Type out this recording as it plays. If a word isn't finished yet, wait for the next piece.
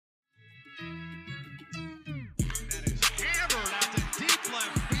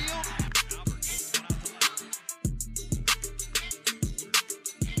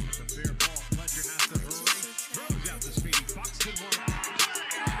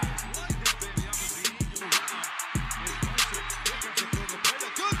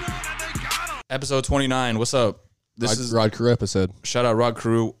Episode 29. What's up? This is Rod Crew episode. Shout out Rod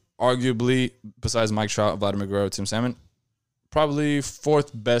Crew. Arguably, besides Mike Trout, Vladimir Guerrero, Tim Salmon, probably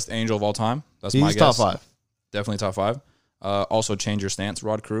fourth best Angel of all time. That's my He's guess. top 5. Definitely top 5. Also, change your stance,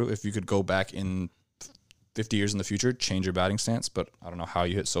 Rod Crew. If you could go back in 50 years in the future, change your batting stance. But I don't know how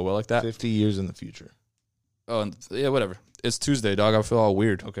you hit so well like that. 50 years in the future. Oh, yeah, whatever. It's Tuesday, dog. I feel all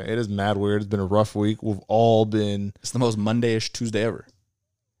weird. Okay, it is mad weird. It's been a rough week. We've all been It's the most Monday-ish Tuesday ever.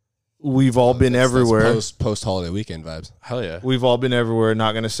 everywhere. Post holiday weekend vibes. Hell yeah. We've all been everywhere.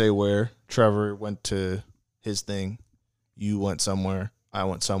 Not going to say where. Trevor went to his thing. You went somewhere. I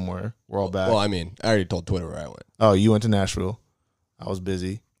went somewhere. We're all back. Well, I mean, I already told Twitter where I went. Oh, you went to Nashville. I was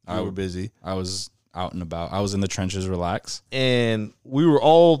busy. I were busy. I was out and about. I was in the trenches, relax. And we were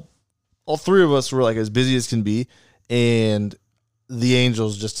all three of us were like as busy as can be. And the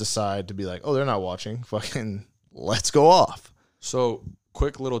Angels just decide to be like, oh, they're not watching. Fucking let's go off. So,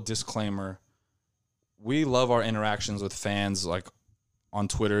 quick little disclaimer. We love our interactions with fans, like on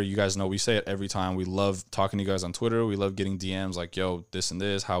Twitter. You guys know we say it every time. We love talking to you guys on Twitter. We love getting DMs like, yo, this and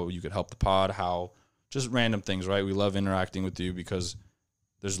this, how you could help the pod, how just random things, right? We love interacting with you because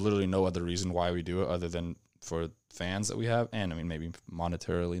there's literally no other reason why we do it other than for fans that we have. And I mean, maybe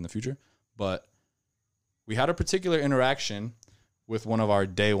monetarily in the future. But we had a particular interaction with one of our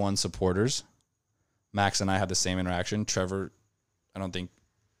day one supporters. Max and I had the same interaction. Trevor, I don't think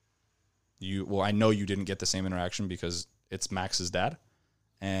I know you didn't get the same interaction because it's Max's dad.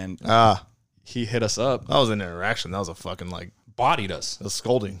 And he hit us up. That was an interaction. That was a fucking Bodied us. a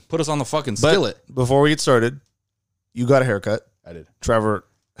scolding. Put us on the fucking But skillet. before we get started, you got a haircut. I did. Trevor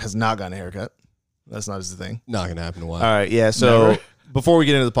has not gotten a haircut. That's not his thing. Not gonna happen in a while. All right, yeah. So Never. before we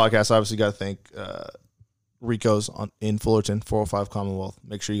get into the podcast, obviously got to thank Rico's in Fullerton, 405 Commonwealth.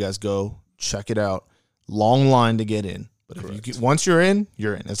 Make sure you guys go check it out. Long line to get in, but if you get, once you're in,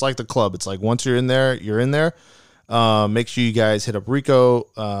 you're in. It's like the club. It's like once you're in there, you're in there. Make sure you guys hit up Rico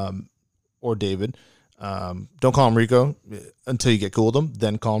or David. Don't call him Rico until you get cool with him.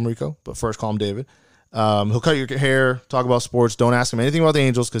 Then call him Rico, but first call him David. He'll cut your hair, talk about sports. Don't ask him anything about the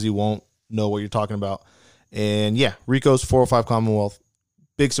Angels because he won't know what you're talking about. And yeah, Rico's 405 Commonwealth,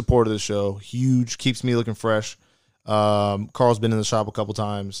 big supporter of the show, huge, keeps me looking fresh. Carl's been in the shop a couple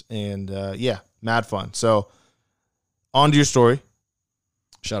times, and yeah, mad fun. So on to your story.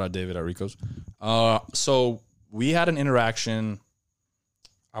 Shout out David at Rico's. So we had an interaction.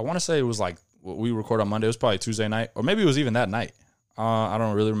 I want to say it was like we record on Monday. It was probably Tuesday night, or maybe it was even that night. I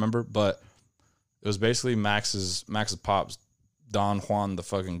don't really remember, but it was basically Max's pops, Don Juan, the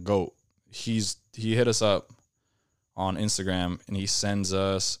fucking GOAT. He hit us up on Instagram and he sends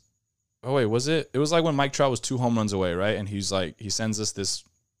us. Oh wait, was it? It was like when Mike Trout was 2 home runs away, right? And he's like, he sends us this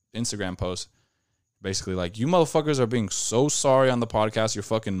Instagram post, basically like, you motherfuckers are being so sorry on the podcast. You're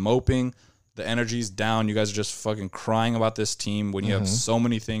fucking moping. The energy's down. You guys are just fucking crying about this team when you have so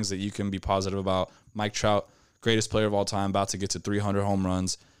many things that you can be positive about. Mike Trout, greatest player of all time, about to get to 300 home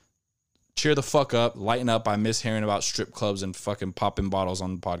runs. Cheer the fuck up, lighten up. I miss hearing about strip clubs and fucking popping bottles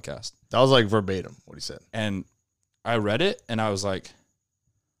on the podcast. That was like verbatim what he said. And I read it and I was like,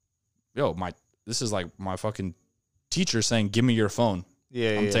 yo, this is like my fucking teacher saying, give me your phone.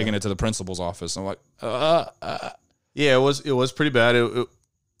 Yeah, I'm taking it to the principal's office. I'm like, Yeah, it was pretty bad. It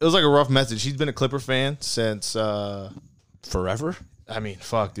was like a rough message. He's been a Clipper fan since forever? I mean,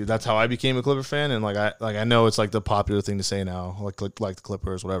 fuck, dude. That's how I became a Clipper fan, and I know it's like the popular thing to say now, like the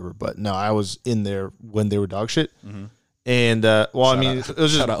Clippers, whatever. But no, I was in there when they were dog shit. Mm-hmm. And it was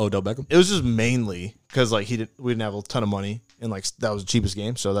just Shout out Odell Beckham. It was just mainly because we didn't have a ton of money, and like that was the cheapest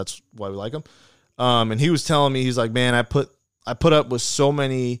game, so that's why we like him. And he was telling me, he's like, man, I put up with so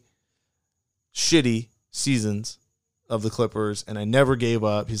many shitty seasons of the Clippers, and I never gave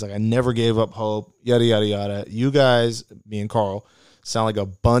up. He's like, I never gave up hope. Yada yada yada. You guys, me and Carl, sound like a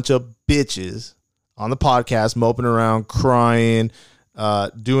bunch of bitches on the podcast, moping around, crying,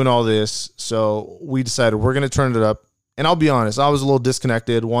 doing all this. So we decided we're going to turn it up. And I'll be honest, I was a little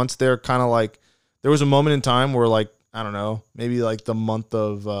disconnected once they're kind of like, there was a moment in time where like, I don't know, maybe like the month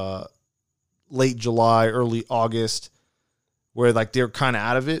of late July, early August, where like they're kind of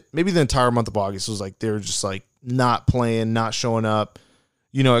out of it. Maybe the entire month of August was like, they were just like not playing, not showing up.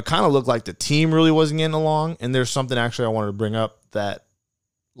 You know, it kind of looked like the team really wasn't getting along. And there's something actually I wanted to bring up that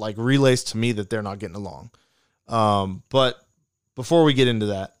like relays to me that they're not getting along. But before we get into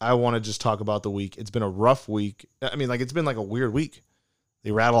that, I want to just talk about the week. It's been a rough week. I mean, like it's been like a weird week.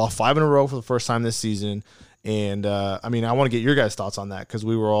 They rattle off 5 in a row for the first time this season. And I mean, I want to get your guys' thoughts on that because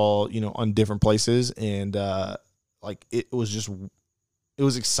we were all, you know, on different places. And like it was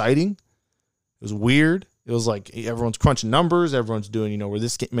exciting. It was weird. It was like everyone's crunching numbers. Everyone's doing, we're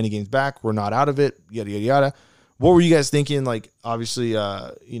this many games back. We're not out of it. Yada, yada, yada. What were you guys thinking? Like, obviously,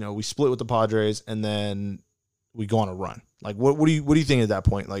 we split with the Padres and then we go on a run. Like, what do you think at that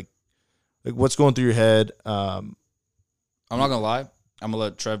point? Like what's going through your head? I'm not gonna lie. I'm gonna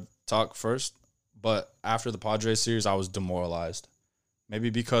let Trev talk first. But after the Padres series, I was demoralized. Maybe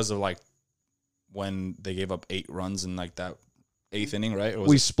because of like when they gave up 8 runs in like that 8th inning, right?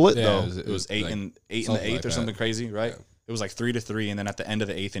 We split Yeah, though. It was 8 like in the 8th like or something that. crazy, right? Yeah. It was like 3-3, and then at the end of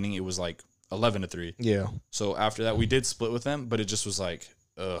the 8th inning, it was like 11-3. Yeah. So after that, we did split with them, but it just was like,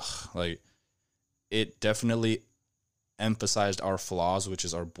 ugh, like it definitely emphasized our flaws, which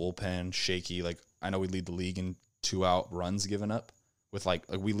is our bullpen shaky. Like I know we lead the league in 2-out runs given up, with like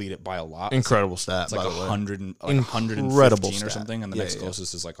we lead it by a lot. Incredible stat. It's like by the way. 100, like Incredible 115 or stat. something, and the Yeah, next yeah.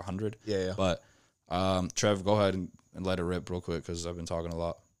 closest is like 100. Yeah. But Trev, go ahead and let it rip real quick because I've been talking a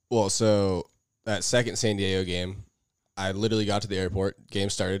lot. Well, so that second San Diego game, I literally got to the airport. Game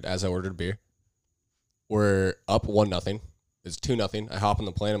started as I ordered beer. We're up 1-0. It's 2-0. I hop on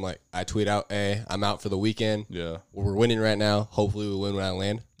the plane. I'm like, I tweet out, "Hey, I'm out for the weekend. Yeah. We're winning right now. Hopefully, we win when I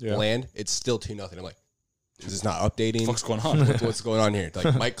land." Yeah. Land. It's still 2-0. I'm like, is this not updating? What's going on? What's going on here?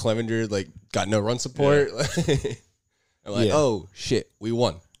 Like Mike Clevenger, like got no run support. I'm like, Yeah. oh shit, we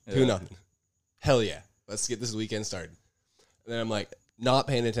won 2-0. Yeah. Hell yeah, let's get this weekend started. And then I'm like, not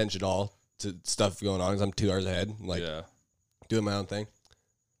paying attention at all to stuff going on because I'm 2 hours ahead. I'm like, Yeah. doing my own thing.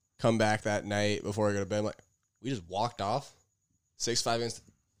 Come back that night before I go to bed. I'm like, we just walked off 6-5 against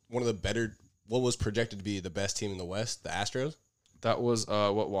one of the better, what was projected to be the best team in the West, the Astros. That was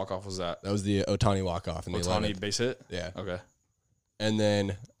what walk-off was that? That was the Ohtani walk-off in the Ohtani 11th. base hit? Yeah. Okay. And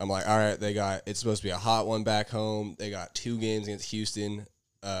then I'm like, all right, it's supposed to be a hot one back home. They got 2 games against Houston.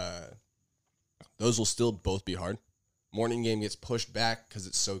 Those will still both be hard. Morning game gets pushed back because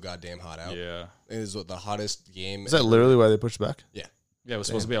it's so goddamn hot out. Yeah. It is the hottest game. Is that literally why they pushed back? Yeah, it was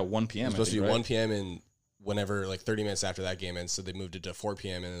supposed to be at 1 p.m. It's supposed to be right? 1 p.m. and whenever, like 30 minutes after that game ends, so they moved it to 4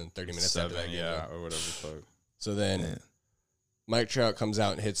 p.m. and then 30 minutes after 7, that game. yeah, ended. or whatever the fuck. So then Mike Trout comes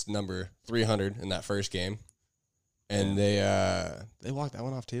out and hits number 300 in that first game. And they walked that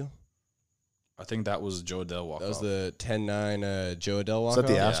one off too. I think that was Joe Adele walk-off. That was the 10-9 Joe Adele Is walk-off. that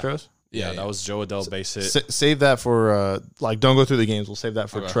the Yeah. Astros? Yeah, that was Joe Adele base hit. Save that for don't go through the games. We'll save that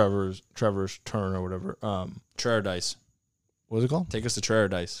for Okay. Trevor's turn or whatever. Trerdice. What is it called? Take us to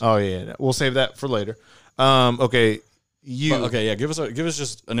Trerdice. Oh yeah. We'll save that for later. Okay. Okay, yeah. Give us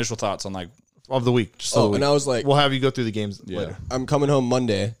just initial thoughts on like Of the week. Just of the and week. I was like, We'll have you go through the games Yeah. later. I'm coming home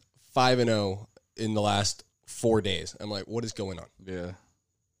Monday, 5-0 in the last 4 days. I'm like, what is going on? yeah.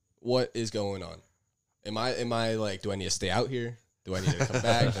 What is going on? Am I like, do I need to stay out here? Do I need to come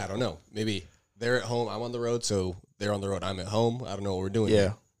back? I don't know. Maybe they're at home, I'm on the road, so they're on the road, I'm at home. I don't know what we're doing. Yeah.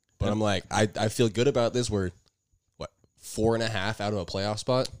 here. But I'm like, I feel good about this. We're 4.5 out of a playoff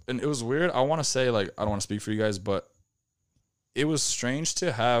spot. And it was weird. I want to say like I don't want to speak for you guys, but it was strange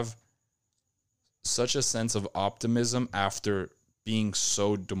to have such a sense of optimism after being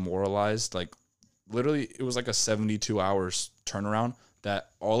so demoralized. Like literally, it was like a 72 hours turnaround that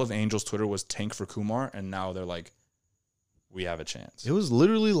all of Angels Twitter was tank for Kumar, and now they're like, we have a chance. It was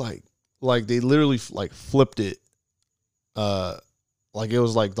literally like they literally like flipped it. Like it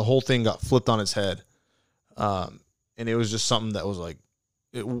was like the whole thing got flipped on its head. And it was just something that was like,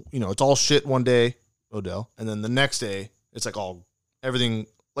 it's all shit one day, Odell, and then the next day it's like everything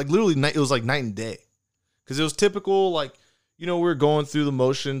like literally it was like night and day, because it was typical like we were going through the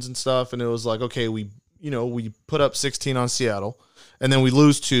motions and stuff, and it was like okay we put up 16 on Seattle, and then we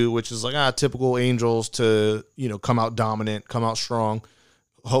lose 2, which is like typical Angels to come out dominant, come out strong,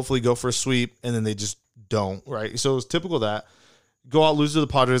 hopefully go for a sweep, and then they just don't, right? So it was typical of that. Go out, lose to the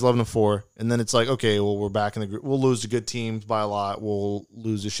Padres 11-4, and then it's like, okay, well, we're back in the group. We'll lose to good teams by a lot. We'll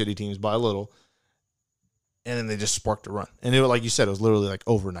lose to shitty teams by a little. And then they just sparked a run. And it, like you said, it was literally like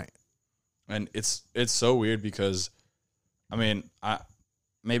overnight. And it's so weird because, I mean,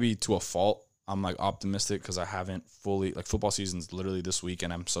 maybe to a fault, I'm like optimistic because I haven't fully like football season's literally this week,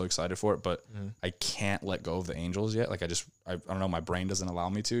 and I'm so excited for it. But I can't let go of the Angels yet. Like I don't know, my brain doesn't allow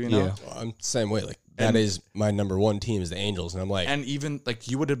me to. You know. Yeah. Well, I'm the same way. Like that is my number 1 team is the Angels, and I'm like, And even like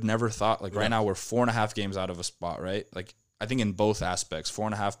you would have never thought like right now we're 4.5 games out of a spot, right? Like I think in both aspects,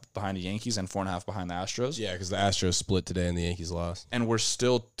 4.5 behind the Yankees and 4.5 behind the Astros. yeah, because the Astros split today and the Yankees lost. And we're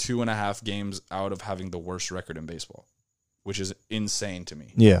still 2.5 games out of having the worst record in baseball, which is insane to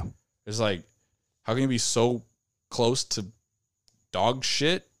me. Yeah. It's like, how can you be so close to dog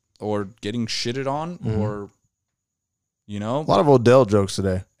shit or getting shitted on or, A lot of Odell jokes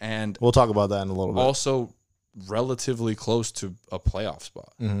today. and We'll talk about that in a little bit. also relatively close to a playoff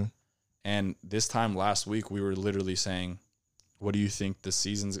spot. Mm-hmm. And this time last week, we were literally saying, what do you think the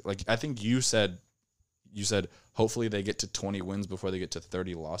season's like? I think you said hopefully they get to 20 wins before they get to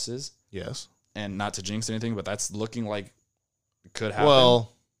 30 losses. Yes. And not to jinx anything, but that's looking like it could happen.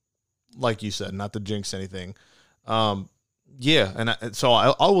 Well, like you said, not to jinx anything. Yeah, and so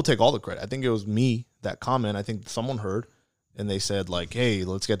I will take all the credit. I think it was me, that comment. I think someone heard, and they said, like, hey,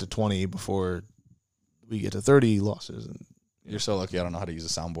 let's get to 20 before we get to 30 losses. And you're so lucky I don't know how to use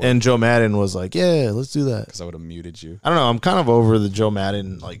a soundboard. And Joe Madden was like, yeah, let's do that. Because I would have muted you. I don't know. I'm kind of over the Joe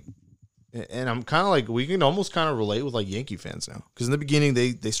Madden, like, and I'm kind of like, we can almost kind of relate with, like, Yankee fans now. Because in the beginning,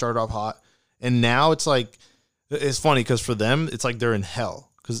 they started off hot, and now it's like, it's funny because for them, it's like they're in hell.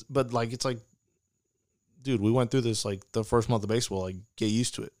 But, like, it's like, dude, we went through this, like, the first month of baseball. Like, get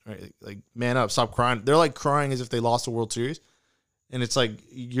used to it, right? Like, man up, stop crying. They're, like, crying as if they lost the World Series. And it's like,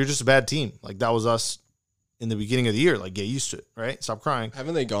 you're just a bad team. Like, that was us in the beginning of the year. Like, get used to it, right? Stop crying.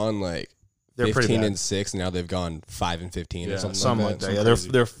 Haven't they gone, like, They're 15-6, and now they've gone 5-15 Yeah, or Something like that. Yeah, Crazy.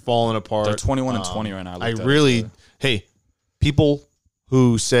 they're falling apart. They're 21-20 right now. I really, hey, people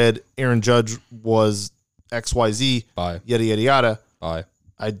who said Aaron Judge was XYZ, Bye. yada, yada, yada, Bye.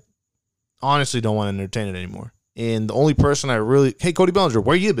 I honestly don't want to entertain it anymore. And the only person hey, Cody Bellinger,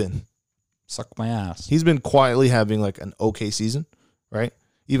 where you been? Suck my ass. He's been quietly having like an okay season, right?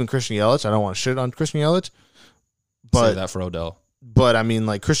 Even Christian Yelich, I don't want to shit on Christian Yelich, Say but that for Odell. But I mean,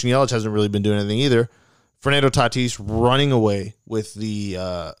 like, Christian Yelich hasn't really been doing anything either. Fernando Tatis running away with the,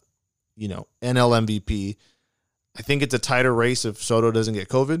 NL MVP. I think it's a tighter race if Soto doesn't get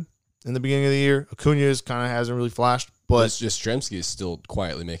COVID in the beginning of the year. Acuna kind of hasn't really flashed, but it's just Yastrzemski is still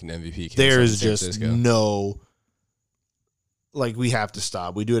quietly making MVP case. there's in San just Francisco. no, like, we have to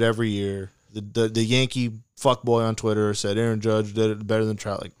stop. We do it every year. The Yankee fuckboy on Twitter said Aaron Judge did it better than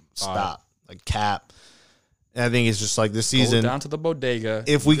Trout. Like, stop. Like, cap. And I think it's just like this season. Go down to the bodega.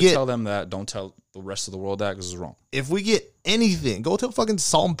 If You we can get- tell them that, don't tell the rest of the world that because it's wrong. If we get anything, go to fucking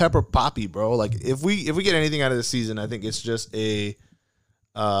Salt and Pepper Poppy, bro. Like, if we get anything out of the season, I think it's just a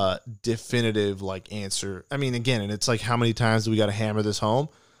definitive, like, answer. I mean, again, and it's like, how many times do we got to hammer this home?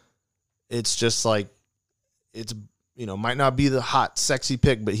 It's just like, it's, might not be the hot, sexy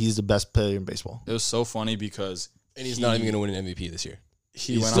pick, but he's the best player in baseball. It was so funny because And he's not even going to win an MVP this year.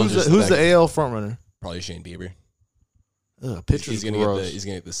 he he's went still on. just- Who's the AL frontrunner? Probably Shane Bieber. Pitcher's He's going to gross.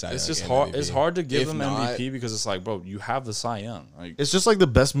 get the Cy It's Young just and hard. MVP. It's hard to give If him not- MVP because it's like, bro, you have the Cy Young. Like, It's just like the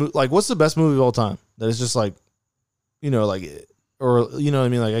best movie. Like, what's the best movie of all time? That is just like, like, or you know what I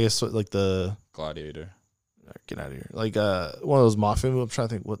mean? Like, I guess like the Gladiator. get out of here. Like one of those mafia movies. I'm trying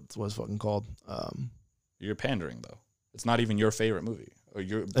to think what it's fucking called. You're pandering though. It's not even your favorite movie. Or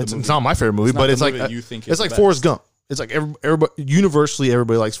It's not my favorite movie, but it's like you think it's like Forrest Gump. It's like everybody universally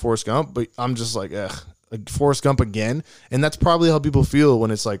everybody likes Forrest Gump, but I'm just like, like Forrest Gump again, and that's probably how people feel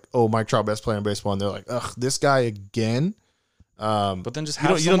when it's like, oh, Mike Trout best player in baseball, and they're like, ugh, this guy again. But then just You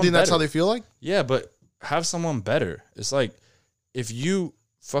have don't think that's how better. they feel like? Yeah, but have someone better. It's like if you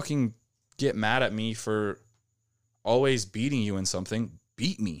fucking get mad at me for always beating you in something,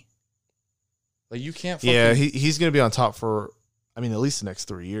 beat me. Like you can't. Fucking, Yeah, he's gonna be on top for, I mean, at least the next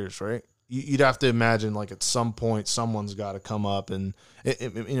 3 years, right? You'd have to imagine like at some point someone's got to come up, and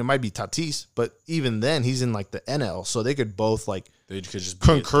it might be Tatis, but even then he's in like the NL, so they could both like they could just be at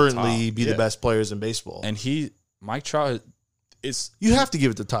the concurrently top. be the Yeah. best players in baseball. And Mike Trout, is You have to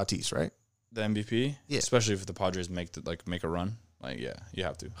give it to Tatis, right? the MVP. Yeah. Especially if the Padres make a run. Like yeah, you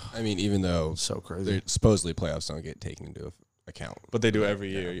have to. I mean, even though So crazy. they're supposedly playoffs don't get taken into account. But they do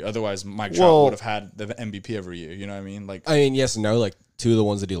every year. Otherwise, Mike Trout Well- would have had the MVP every year. You know what I mean? Like, I mean, yes and no. Like, two of the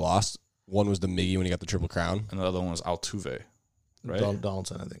ones that he lost, one was the Miggy when he got the Triple Crown. and the other one was Altuve, right?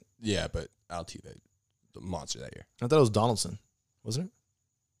 Donaldson, I think. Yeah, but Altuve, the monster that year. I thought it was Donaldson, wasn't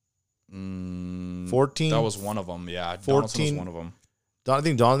it? 14. That was one of them. Yeah, 14 Donaldson was one of them. I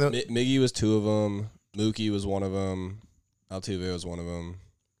think Donaldson. Miggy was two of them. Mookie was one of them. Altuve was one of them.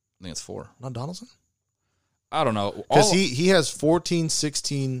 I think it's 4. Not Donaldson. I don't know. Because he has 14,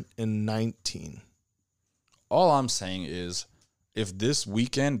 16, and 19. All I'm saying is, if this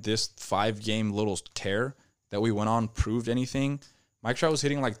weekend, this 5-game little tear that we went on proved anything, Mike Trout was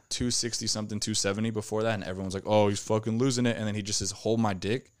hitting like 260 something, 270 before that, and everyone's like, "Oh, he's fucking losing it," and then he just says, "Hold my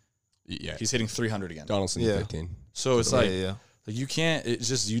dick." Yeah, He's hitting 300 again. Donaldson Yeah. 15. So it's Yeah, like, yeah. like you can't. It's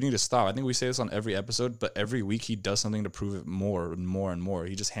just you need to stop. I think we say this on every episode, but every week he does something to prove it more and more and more.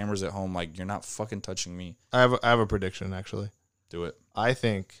 He just hammers it home like you're not fucking touching me. I have a prediction, actually. Do it. I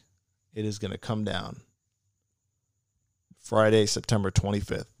think it is going to come down Friday, September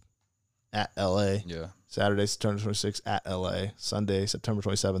 25th at LA. Yeah. Saturday, September 26th at LA. Sunday, September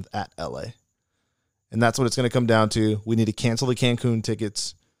 27th at LA. And that's what it's going to come down to. We need to cancel the Cancun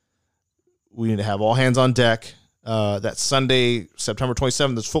tickets. we need to have all hands on deck. That Sunday, September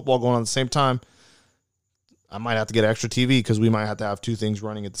 27th, there's football going on at the same time. I might have to get extra TV because we might have to have two things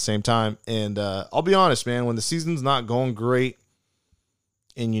running at the same time. And I'll be honest, man, when the season's not going great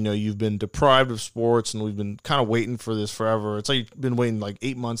and, you've been deprived of sports and we've been kind of waiting for this forever. It's like you've been waiting like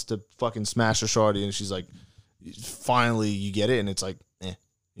 8 months to fucking smash a shorty and she's like, finally you get it. And it's like,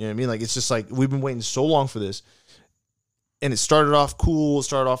 You know what I mean? Like, it's just like we've been waiting so long for this. And it started off cool, it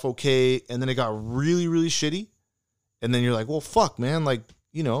started off okay, and then it got really, really shitty. And then you're like, well, fuck, man. Like,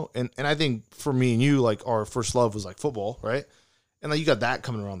 and I think for me and you, like, our first love was like football, right? And like you got that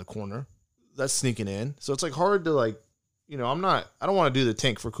coming around the corner. That's sneaking in. So it's like hard to like, I don't want to do the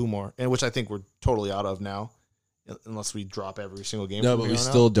tank for Kumar, and which I think we're totally out of now, unless we drop every single game. No, but we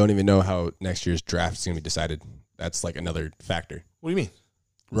still don't even know how next year's draft is going to be decided. That's like another factor. What do you mean?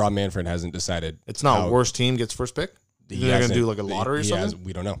 Rob Manfred hasn't decided. It's not worst team gets first pick? They're going to do like a lottery or something?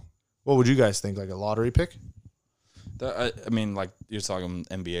 We don't know. What would you guys think? Like a lottery pick? I mean, like you're talking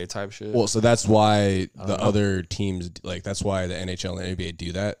NBA type shit. Well, so that's why the other teams, like that's why the NHL and the NBA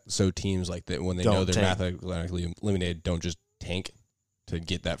do that. So teams like that, when they know they're mathematically eliminated, don't just tank to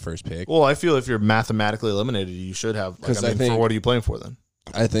get that first pick. Well, I feel if you're mathematically eliminated, you should have. Like, I think, for what are you playing for then?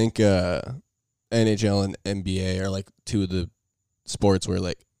 I think NHL and NBA are like two of the sports where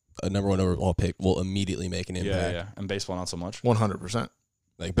like a number one overall pick will immediately make an impact. Yeah. And baseball, not so much. 100%.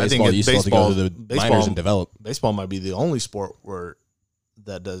 Like baseball, you still have to go to the minors and develop. Baseball might be the only sport where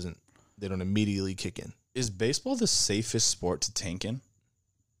they don't immediately kick in. Is baseball the safest sport to tank in?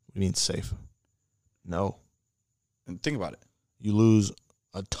 What do you mean safe? No. And think about it. You lose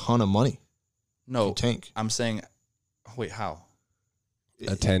a ton of money. No. If you tank. I'm saying, wait, how?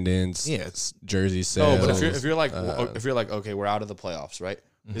 Attendance. Yeah, it's jersey sales. No, but if you're like okay, we're out of the playoffs, right?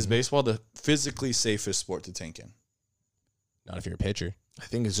 Mm-hmm. Is baseball the physically safest sport to tank in? Not if you're a pitcher. I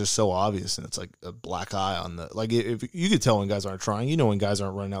think it's just so obvious, and it's like a black eye on the like. If you could tell when guys aren't trying, when guys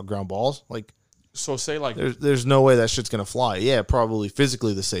aren't running out ground balls, like. So say like there's no way that shit's gonna fly. Yeah, probably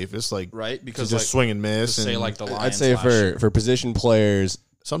physically the safest, like right because just swing and miss. And say like the Lions. I'd say for position players,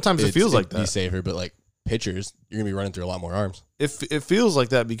 sometimes it feels like that. Be safer, but like pitchers, you're gonna be running through a lot more arms. It feels like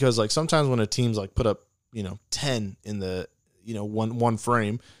that because like sometimes when a team's like put up 10 in the one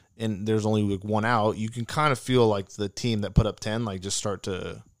frame and there's only like one out, you can kind of feel like the team that put up 10 like just start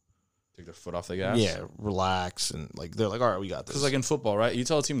to take their foot off the gas. Yeah, relax and like they're like, all right, we got this. Because like in football, right? You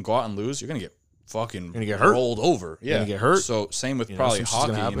tell a team go out and lose, you're gonna get fucking gonna get hurt. Rolled over. Yeah, gonna get hurt. So same with probably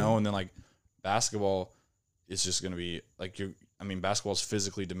hockey, and then like basketball is just gonna be like basketball is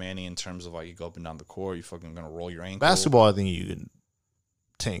physically demanding in terms of like you go up and down the court, you fucking gonna roll your ankle. Basketball, I think you can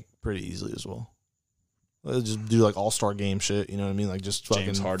tank pretty easily as well. Just do like all-star game shit, you know what I mean? Like just fucking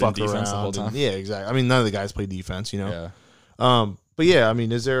James Harden fuck defense around the whole time. Yeah, exactly. I mean, none of the guys play defense, Yeah. But yeah, I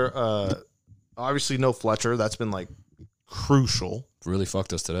mean, is there obviously no Fletcher? That's been like crucial. Really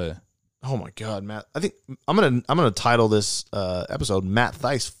fucked us today. Oh my god, Matt! I think I'm gonna title this episode "Matt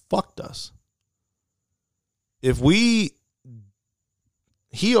Theis fucked us."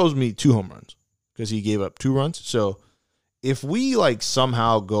 He owes me 2 home runs because he gave up 2 runs. So if we like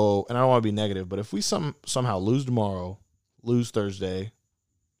somehow go, and I don't want to be negative, but if we somehow lose tomorrow, lose Thursday,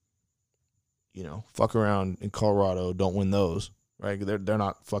 fuck around in Colorado, don't win those, right? They're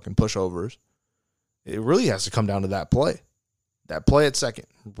not fucking pushovers. It really has to come down to that play. That play at second,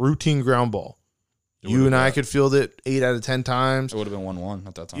 routine ground ball. You and I could field it 8 out of 10 times. It would have been 1-1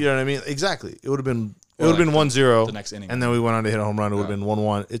 at that time. You know what I mean? Exactly. It would have been 1-0. The next inning, and then we went on to hit a home run. It would have been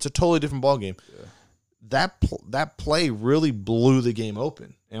 1-1. It's a totally different ball game. Yeah. That play really blew the game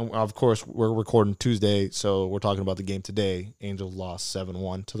open. And of course, we're recording Tuesday, so we're talking about the game today. Angels lost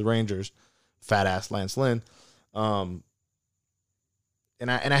 7-1 to the Rangers. Fat ass Lance Lynn. And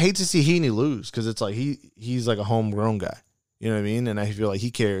I hate to see Heaney lose because it's like he's like a homegrown guy. You know what I mean? And I feel like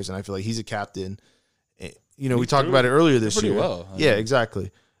he cares, and I feel like he's a captain. We talked about it earlier this year. Well. Yeah, exactly.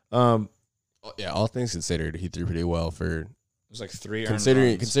 All things considered, he threw pretty well for. It was like 3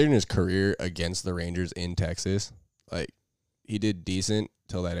 considering his career against the Rangers in Texas. Like he did decent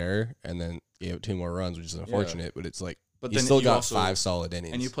till that error, and then he had 2 more runs, which is unfortunate. Yeah. But it's like, but he still got 5 solid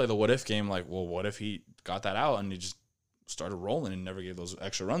innings. And you play the what if game, like, well, what if he got that out and he just started rolling and never gave those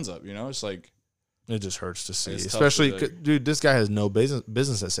extra runs up? It's like. It just hurts to see, especially, dude. This guy has no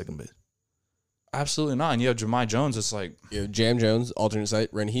business at second base. Absolutely not. And you have Jahmai Jones. It's like Jam Jones, alternate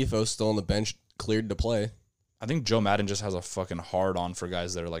site. Rengifo still on the bench, cleared to play. I think Joe Madden just has a fucking hard on for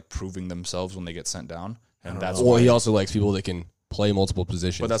guys that are like proving themselves when they get sent down, and that's why he also likes people that can play multiple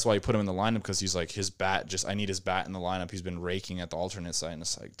positions. But that's why you put him in the lineup because he's like his bat. I need his bat in the lineup. He's been raking at the alternate site, and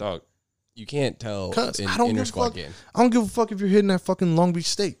it's like, dog, you can't tell in inter squad game. I don't give a fuck if you're hitting that fucking Long Beach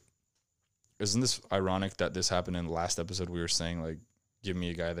State. isn't this ironic that this happened in the last episode? We were saying, like, give me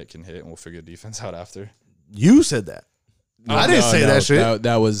a guy that can hit and we'll figure the defense out after. You said that. I didn't say that shit.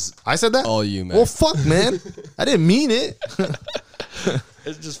 That was I said that? all you, man. Well, fuck, man. I didn't mean it.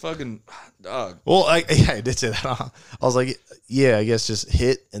 It's just fucking dog. Well, I did say that. I was like, yeah, I guess just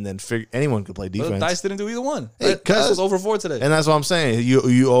hit and then figure. Anyone could play But defense. Dice didn't do either one. Hey, Dice was over 4 today. And that's what I'm saying.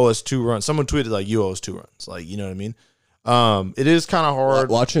 You owe us 2 runs. Someone tweeted like you owe us 2 runs. Like, you know what I mean? It is kind of hard.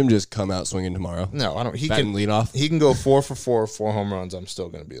 Watch him just come out swinging tomorrow. No, I don't. He Batting can lead off. He can go 4 for 4, 4 home runs. I'm still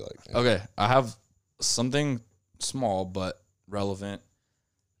gonna be like, Okay, I have something small but relevant.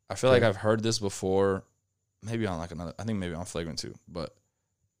 I feel like I've heard this before, maybe on like another. I think maybe on Flagrant 2. But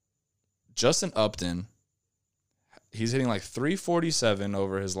Justin Upton, he's hitting like 347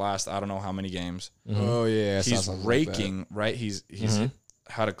 over his last I don't know how many games. Oh yeah, I saw He's something like that. raking, right? He's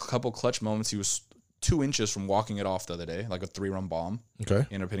had a couple clutch moments. He was 2 inches from walking it off the other day, like a 3-run bomb. okay.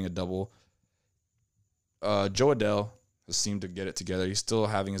 He ended up hitting a double. Joe Adell has seemed to get it together. He's still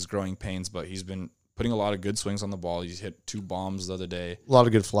having his growing pains, but he's been putting a lot of good swings on the ball. He's hit 2 bombs the other day. A lot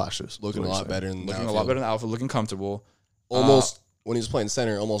of good flashes. Looking a lot better in the Looking a lot better in the outfield, looking comfortable. Almost when he was playing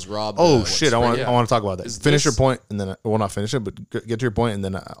center, almost robbed. Oh shit! I want yeah. to talk about that. Is Finish your this- point, and then well, not finish it, but get to your point, and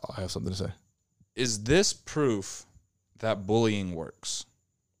then I'll have something to say. Is this proof that bullying works?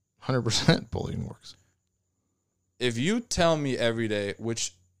 100% bullying works. If you tell me every day,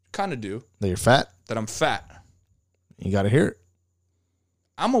 which kind of do, That you're fat, that I'm fat, you got to hear it.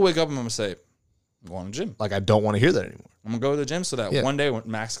 I'm going to wake up and I'm going to say, I'm going to the gym. Like I don't want to hear that anymore. I'm going to go to the gym so that Yeah. one day when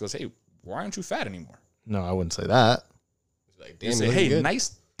Max goes, hey, why aren't you fat anymore? No, I wouldn't say that. Like, You damn, say, hey,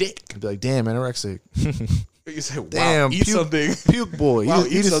 nice dick. I'd be like, damn, anorexic. You say, wow, Damn, eat puke, something. puke boy. Wow,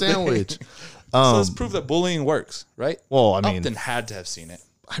 eat a something. sandwich. So let's prove that bullying works, right? Well, I mean, Upton had to have seen it.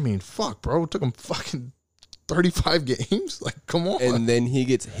 fuck, bro. It took him fucking 35 games. Like, come on. And then he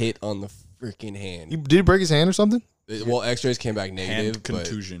gets hit on the freaking hand. Did he break his hand or something? Well, X-rays came back negative. Hand but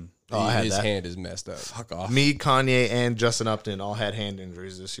contusion. I had his that. hand is messed up. Fuck off. Me, Kanye, and Justin Upton all had hand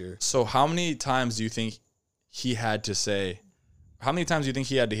injuries this year. So how many times do you think he had to say, how many times do you think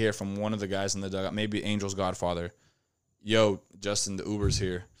he had to hear from one of the guys in the dugout, maybe Angel's godfather, yo, Justin, the Uber's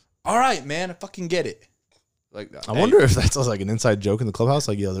here. All right, man, I fucking get it. Like, I wonder if that's like an inside joke in the clubhouse,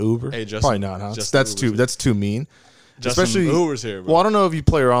 like, yo, the Uber. Hey, Justin, Probably not, huh? Justin That's too mean. Justin, Especially, the Uber's here, bro. well, I don't know if you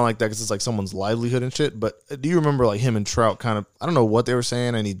play around like that because it's like someone's livelihood and shit. But do you remember like him and Trout kind of? I don't know what they were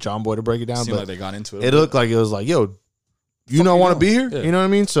saying. I need John Boy to break it down, Seemed but like they got into it. it looked like it was like, yo, you Fuck don't you want to be doing? here. Yeah. You know what I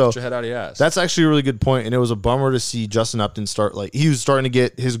mean? So Get your head out of your ass. that's actually a really good point, and it was a bummer to see Justin Upton start like he was starting to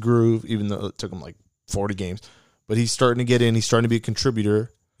get his groove, even though it took him like 40 games. But he's starting to get in. He's starting to be a contributor.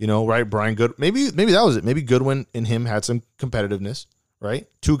 You know, right? Brian Good. Maybe that was it. Maybe Goodwin and him had some competitiveness. Right?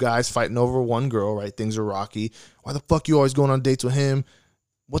 2 guys fighting over 1 girl. Right? Things are rocky. Why the fuck you always going on dates with him?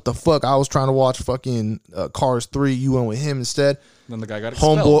 What the fuck? I was trying to watch fucking Cars 3. You went with him instead. then the guy got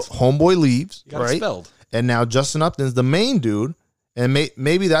expelled. Homeboy leaves. He got Right? expelled. And now Justin Upton's the main dude. And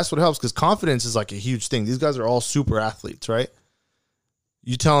maybe that's what helps because confidence is like a huge thing. These guys are all super athletes, right?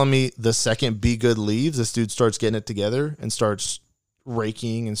 You telling me the second Be Good leaves, this dude starts getting it together and starts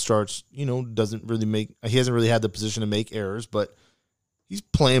raking and starts, doesn't really he hasn't really had the position to make errors, but he's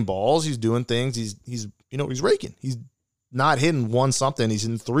playing balls. He's doing things. He's raking. He's not hitting 1 something. He's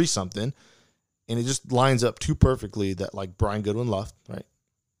in 3 something. And it just lines up too perfectly that like Brian Goodwin left, right?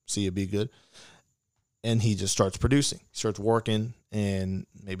 See you Be Good. And he just starts producing. He starts working, and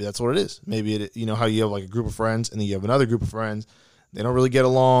maybe that's what it is. Maybe how you have like a group of friends, and then you have another group of friends. They don't really get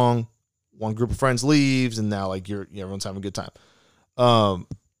along. One group of friends leaves, and now like everyone's having a good time.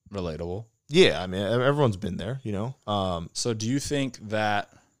 Relatable. Yeah, I mean everyone's been there, So do you think that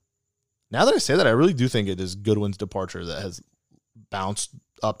Now that I say that, I really do think it is Goodwin's departure that has bounced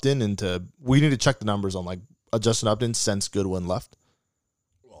Upton into. We need to check the numbers on like Justin Upton since Goodwin left.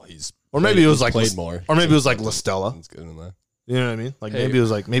 Well, he's Or maybe it was he's like played more. Or maybe it was like LaStella. That's good in that. You know what I mean? Like Hey. maybe it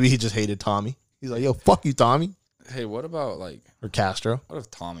was like maybe he just hated Tommy. He's like, yo, fuck you, Tommy. hey, what about like Or Castro. what if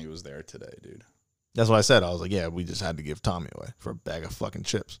Tommy was there today, dude? That's what I said. I was like, yeah, we just had to give Tommy away for a bag of fucking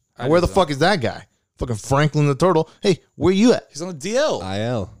chips. I Where the just fuck is that guy? Fucking Franklin the Turtle. Hey, where you at? He's on the DL.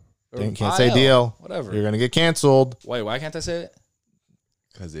 IL Or Can't say IL, DL. Whatever. You're gonna get canceled. Wait, why can't I say it?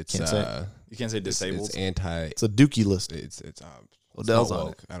 because it's Can't say it. You can't say disabled. It's anti. It's a Dookie list. It's Odell's not on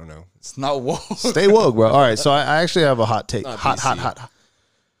woke. I don't know. It's not woke. Stay woke, bro. All right, so I actually have a hot take. Not Hot. PC.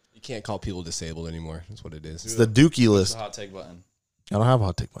 You can't call people disabled anymore. That's what it is. It's the Dookie It's list. a hot take button. I don't have a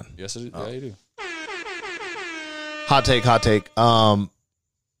hot take button. Yes, it, Oh. yeah, you do. Hot take.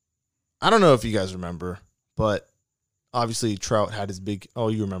 I don't know if you guys remember, but obviously Trout had his big. Oh,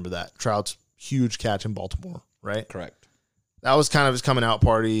 you remember that Trout's huge catch in Baltimore, right? Correct. That was kind of his coming out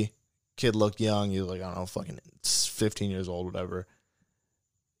party. Kid looked young. He was like, I don't know, fucking 15 years old, whatever.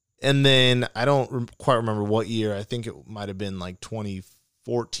 And then I don't quite remember what year. I think it might have been like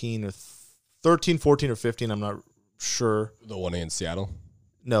 2014 or 13, 14 or 15. I'm not sure. The one in Seattle.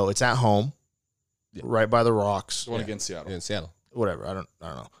 No, it's at home, right by the rocks. The one against Seattle. In Seattle. Whatever. I don't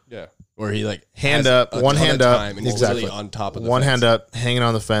know. Yeah. Where he like Hand has up, a one ton hand of up, time and he's exactly. literally on top of the One fence. hand up, hanging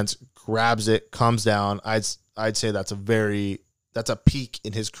on the fence, grabs it, comes down. I'd say that's a peak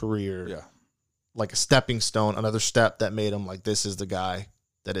in his career. Yeah. Like a stepping stone, another step that made him like, this is the guy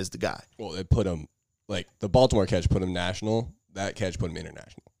that is the guy. Well, it put him like the Baltimore catch put him national. That catch put him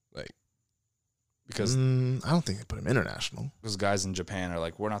international. Like Because I don't think they put him international. those guys in Japan are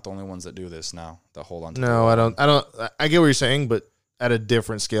like, we're not the only ones that do this now. That hold on to No, I don't. I get what you're saying, but at a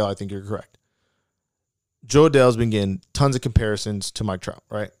different scale, I think you're correct. Joe Adele's been getting tons of comparisons to Mike Trout,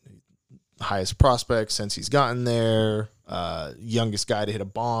 right? Highest prospect since he's gotten there. Youngest guy to hit a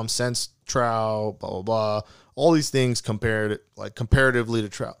bomb since Trout. Blah blah blah. All these things comparatively to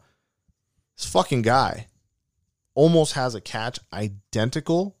Trout. This fucking guy almost has a catch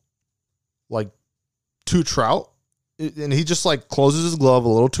identical, like to Trout, and he just like closes his glove a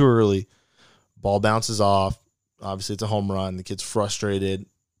little too early. Ball bounces off. Obviously, it's a home run. The kid's frustrated.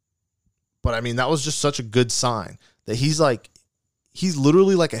 But, I mean, that was just such a good sign that he's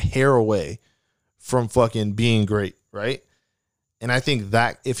literally like a hair away from fucking being great, right? And I think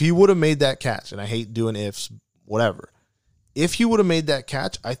that if he would have made that catch, and I hate doing ifs, whatever. If he would have made that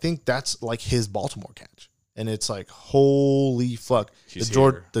catch, I think that's like his Baltimore catch. And it's like, holy fuck. He's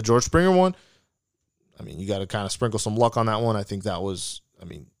The George Springer one, I mean, you got to kind of sprinkle some luck on that one. I think that was,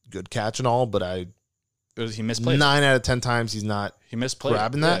 good catch and all, but He misplayed. 9 out of 10 times he's not He misplayed.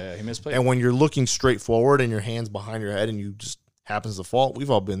 grabbing that. Yeah, he misplayed. And when you're looking straight forward and your hand's behind your head and you just happens to fall, we've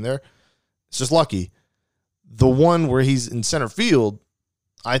all been there. It's just lucky. The one where he's in center field,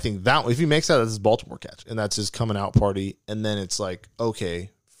 I think that if he makes that, that's his Baltimore catch, and that's his coming out party. And then it's like, okay,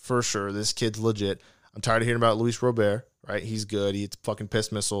 for sure, this kid's legit. I'm tired of hearing about Luis Robert, right? He's good. He hits fucking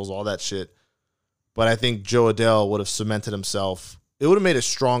piss missiles, all that shit. But I think Joe Adele would have cemented himself. It would have made a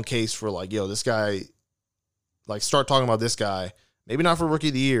strong case for like, yo, this guy, like start talking about this guy, maybe not for Rookie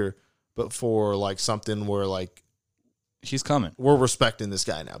of the Year, but for like something where like he's coming. we're respecting this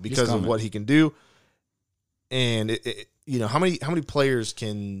guy now because of what he can do. And how many players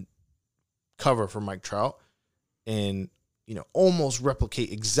can cover for Mike Trout and almost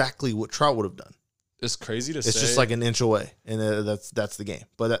replicate exactly what Trout would have done. It's crazy to say. It's just like an inch away, and that's the game.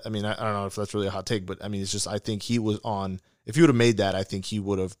 But I don't know if that's really a hot take, but I mean, it's just I think he was on. If he would have made that, I think he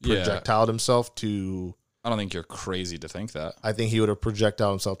would have projectiled himself to. I don't think you're crazy to think that. I think he would have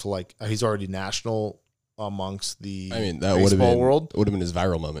projectiled himself to like he's already national amongst the that baseball would have been world. Would have been his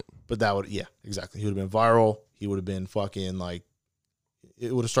viral moment. But that would exactly. He would have been viral. He would have been fucking like.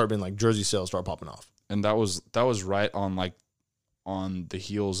 It would have started being like jersey sales start popping off. And that was right on the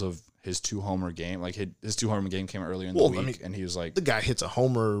heels of his 2-homer game. Like his 2-homer game came earlier in the week, and he was like, the guy hits a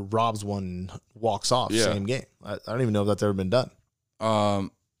homer, robs one, walks off. Yeah. Same game. I don't even know if that's ever been done.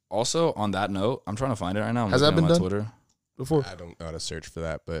 Also, on that note, I'm trying to find it right now. Has that been done Twitter before? I don't know how to search for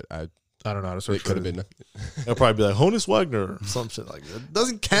that, but I don't know how to search. it could have been. It'll probably be like Honus Wagner or some shit like that. It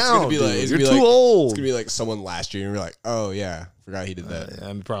doesn't count. It's gonna be like- dude. it's You're gonna be too like- old. It's gonna be like someone last year, and you're like, oh yeah, forgot he did that.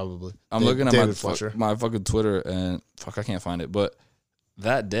 Yeah, probably. I'm looking at David Fletcher. my fucking Twitter, and I can't find it. But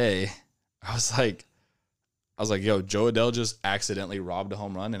that day, I was like, yo, Joe Adele just accidentally robbed a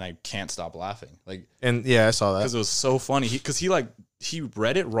home run, and I can't stop laughing. Like, And yeah, I saw because that. it was so funny. He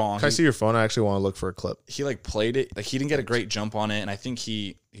read it wrong. Can I see your phone? I actually want to look for a clip. He like played it, like he didn't get a great jump on it, and I think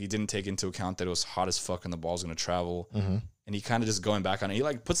he didn't take into account that it was hot as fuck and the ball's gonna travel. Mm-hmm. And he kind of just going back on it. He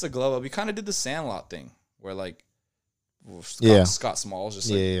like puts the glove up. He kind of did the Sandlot thing where like Scott Smalls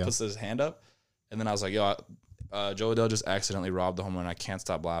just like puts his hand up, and then I was like, yo, Joe Adele just accidentally robbed the home run. I can't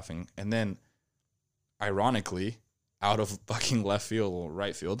stop laughing. And then, ironically, out of fucking left field or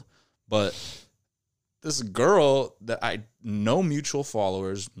right field, but this girl that I no mutual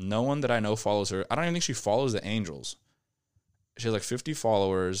followers, no one that I know follows her. I don't even think she follows the Angels. She has like 50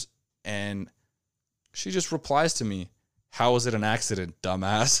 followers, and she just replies to me, "How was it an accident,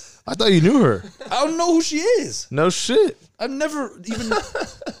 dumbass?" I thought you knew her. I don't know who she is. No shit. I've never even.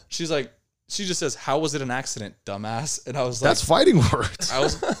 She just says, "How was it an accident, dumbass?" And I was like, That's fighting words. I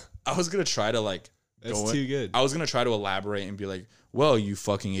was gonna try to like. That's too good. I was gonna try to elaborate and be like, "Well, you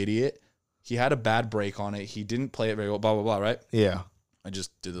fucking idiot. He had a bad break on it. He didn't play it very well. Blah blah blah." Right? Yeah, I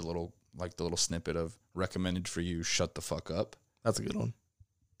just did the little snippet of recommended for you. Shut the fuck up. that's a good one.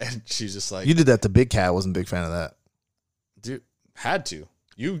 And she's just like, You did that to Big Cat. I wasn't a big fan of that. dude, had to.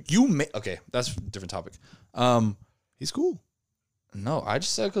 You okay? That's a different topic. He's cool. No, I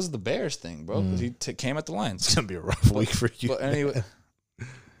just said because of the Bears thing, bro. 'Cause he came at the Lions. It's gonna be a rough week for you. But anyway,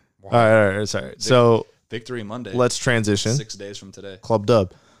 all right. Sorry. So victory Monday. let's transition. 6 days from today. Club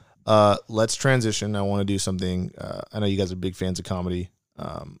Dub. Let's transition. I want to do something. I know you guys are big fans of comedy.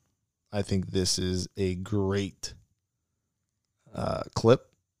 I think this is a great clip.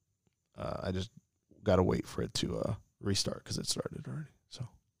 I just got to wait for it to restart because it started already. So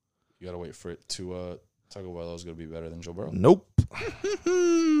You got to wait for it to Tagovailoa is going to be better than Joe Burrow. nope.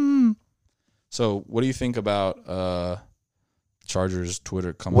 So what do you think about Chargers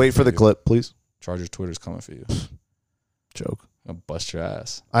Twitter coming? Wait for the you? clip, please. Chargers Twitter's coming for you. Joke. I'm gonna bust your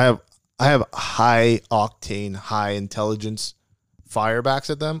ass. I have high octane, high intelligence firebacks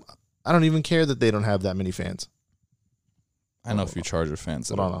at them. I don't even care that they don't have that many fans. I know a few Charger fans.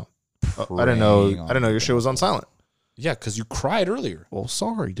 That I don't are know. I didn't know. preying I on didn't know your them. show was on silent. Yeah, because you cried earlier. Well,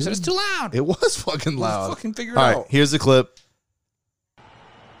 sorry, You dude. said it's too loud. It was fucking loud. Fucking figure it All out. right, here's the clip.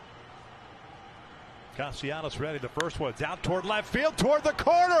 Castellanos ready. The first one's out toward left field, toward the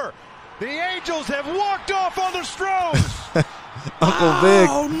corner. The Angels have walked off on the Stros. Uncle Vic.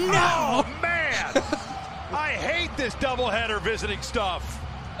 Oh, no, man. I hate this doubleheader visiting stuff.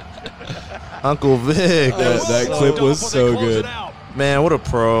 Uncle Vic. That Walked clip off was when so they close good. it out. Man, what a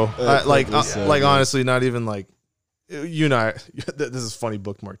pro. That Like, clip was so like good. honestly, not even like, you and I, this is a funny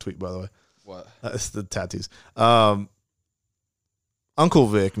bookmark tweet, by the way. What? It's the tattoos. Uncle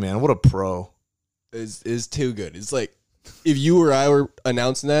Vic, man, what a pro. Is too good. It's like if you or I were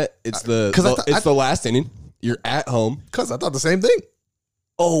announcing that, it's the last inning. You're at home. Because I thought the same thing.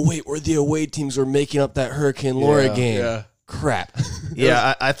 Oh wait, we're the away teams. We're making up that Hurricane Laura Yeah, game. yeah. Crap.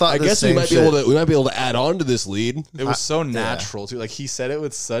 Yeah, I thought I the guess we same might shit. be able to add on to this lead. It was so natural too. Like he said it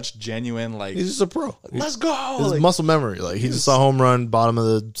with such genuine, like, He's just a pro. let's go. His Like, muscle memory. Like he just saw a home run, bottom of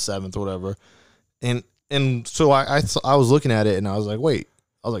the seventh or whatever. And so I was looking at it and I was like, wait.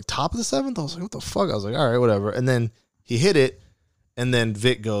 I was like, top of the seventh? I was like, what the fuck? I was like, all right, whatever. And then he hit it, and then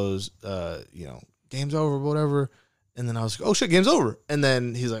Vic goes, game's over, whatever. And then I was like, oh shit, game's over. And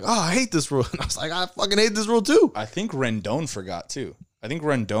then he's like, oh, I hate this rule. And I was like, I fucking hate this rule too. I think Rendon forgot too. I think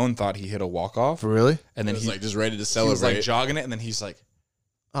Rendon thought he hit a walk off, Really? and then He was he like just ready to he was celebrate. like jogging it, and then he's like,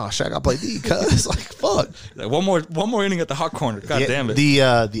 Oh shit, I gotta play D, cuz like fuck. one more inning at the hot corner. God damn it. The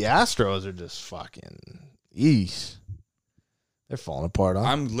Astros are just fucking yeesh. They're falling apart, huh?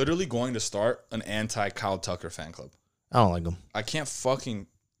 I'm literally going to start an anti-Kyle Tucker fan club. I don't like him. I can't fucking.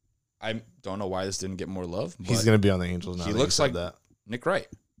 I don't know why this didn't get more love. But He's gonna be on the Angels now. he that looks said like that. Nick Wright.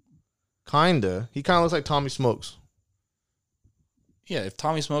 Kinda. He kinda looks like Tommy Smokes. Yeah, if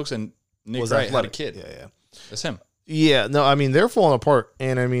Tommy Smokes and Nick Was Wright had a athletic. kid, Yeah. it's him. Yeah, no, I mean they're falling apart,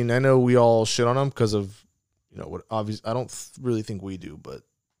 and I mean I know we all shit on them because of what obvious. I don't really think we do, but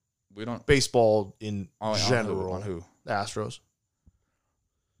We don't. baseball in On general, who? the Astros.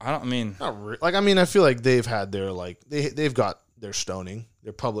 I don't. I mean, Not like I mean I feel like they've had their like they've got their stoning,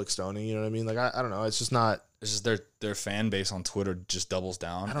 their public stoning. You know what I mean? Like I don't know. It's just not. it's just their fan base on Twitter just doubles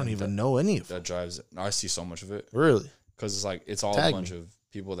down. I don't and even know any of them. that drives it. I see so much of it Really. because it's like it's all Tag a bunch me. of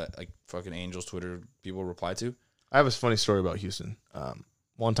people that like fucking Angels Twitter people reply to. I have a funny story about Houston.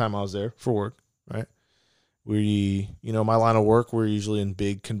 One time I was there for work, right? We, my line of work, we're usually in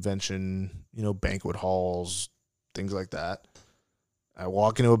big convention, banquet halls, things like that. I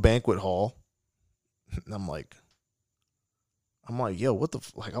walk into a banquet hall, and I'm like, yo, what the,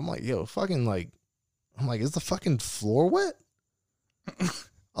 I'm like, yo, fucking, I'm like, is the fucking floor wet? I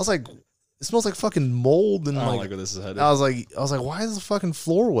was like, it smells like fucking mold and I don't like like where this is headed. I was like, why is the fucking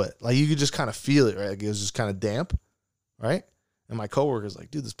floor wet? Like you could just kind of feel it, right? Like it was just kind of damp, right? And my coworker's like,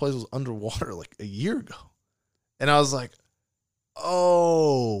 dude, this place was underwater like a year ago. And I was like,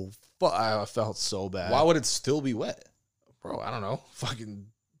 oh, fuck. I felt so bad. Why would it still be wet? Bro, I don't know. Fucking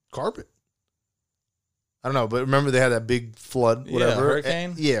carpet. I don't know, but remember they had that big flood, Yeah, whatever.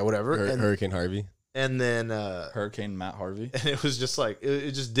 hurricane? Yeah, whatever. And, Hurricane Harvey. and then, Hurricane Matt Harvey. and it was just like,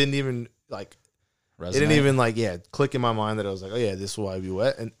 it just didn't even like, Resonate. it didn't even click in my mind that I was like, oh yeah, this is why I'd be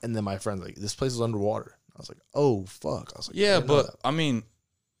wet. And then my friend's like, this place is underwater. I was like, oh fuck. I was like, Yeah, I didn't know but that. I mean,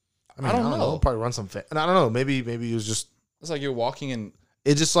 I don't know. Probably run some and I don't know. Maybe it was just it's like you're walking in.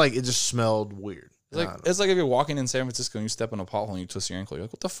 it just smelled weird. It's like I don't know. it's like if you're walking in San Francisco and you step in a pothole and you twist your ankle. You're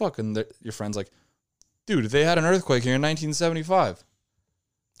like, what the fuck? And your friend's like, dude, they had an earthquake here in 1975.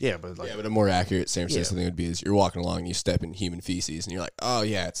 Yeah, but like But a more accurate San Francisco thing would be is you're walking along and you step in human feces and you're like, oh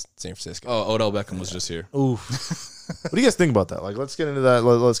yeah, it's San Francisco. Oh, Odell Beckham was just here. oof. What do you guys think about that? Like, let's get into that.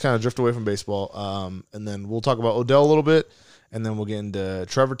 Let's kind of drift away from baseball, and then we'll talk about Odell a little bit, and then we'll get into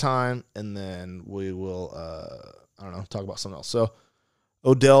Trevor time, and then we will, I don't know, talk about something else. So,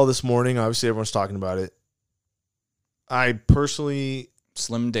 Odell this morning, obviously everyone's talking about it. I personally,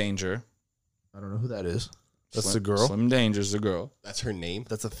 Slim Danger. I don't know who that is. That's the girl. Slim Danger's the girl. That's her name.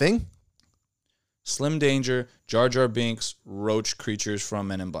 That's a thing. Slim Danger, Jar Jar Binks, roach creatures from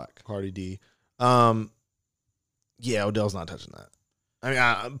Men in Black. Cardi D. Yeah, Odell's not touching that. I mean,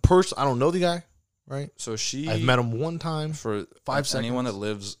 I don't know the guy, right? So I've met him one time. For 5 seconds. anyone that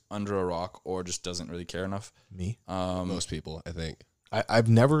lives under a rock or just doesn't really care enough. Me. Most people, I think. I've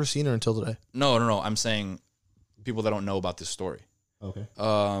never seen her until today. No. I'm saying people that don't know about this story. Okay.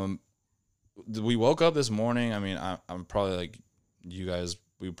 We woke up this morning. I mean, I'm probably like you guys.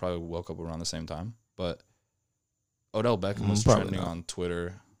 We probably woke up around the same time. But Odell Beckham was Probably trending not. on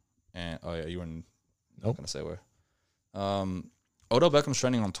Twitter, and you were not Nope. gonna say where. Odell Beckham's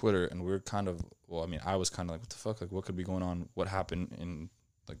trending on Twitter, and we were kind of. Well, I mean, I was kind of like, what the fuck? Like, what could be going on? What happened in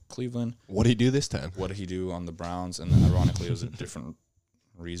like Cleveland? What did he do this time? What did he do on the Browns? And ironically, it was a different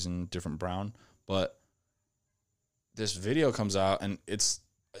reason, different Brown. But this video comes out, and it's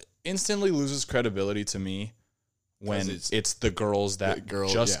instantly loses credibility to me when it's the girls that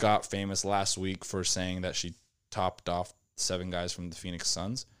got famous last week for saying that she topped off 7 guys from the Phoenix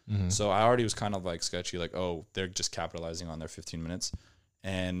Suns. Mm-hmm. So I already was kind of like sketchy, like, oh, they're just capitalizing on their 15 minutes.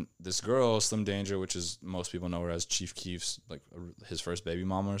 And this girl, Slim Danger, which is most people know her as Chief Keef's, like his first baby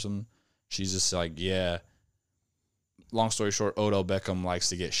mama or something. She's just like, yeah. Long story short, Odell Beckham likes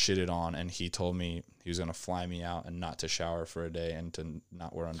to get shitted on, and he told me he was gonna fly me out and not to shower for a day and to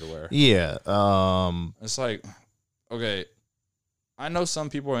not wear underwear. Yeah. It's like, okay, I know some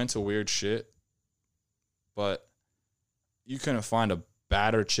people are into weird shit, but you couldn't find a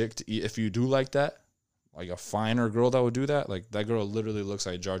badder chick to eat if you do like that. Like a finer girl that would do that. Like that girl literally looks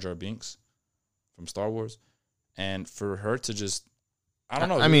like Jar Jar Binks from Star Wars. And for her to just, I don't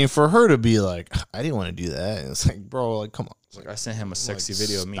know. I mean, for her to be like, I didn't want to do that. And it's like, bro, like, come on. It's like I sent him a sexy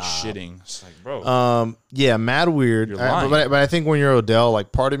video of me shitting. It's like, bro. Yeah, mad weird. You're lying. But I think when you're Odell,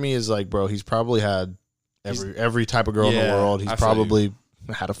 like, part of me is like, bro, he's probably had every type of girl in the world. He's probably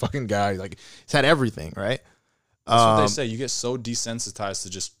had a fucking guy. Like, he's had everything, right? That's what they say. You get so desensitized to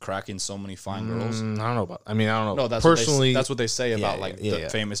just cracking so many fine girls. I don't know about. I mean, I don't know. No, that's personally. that's what they say about yeah, the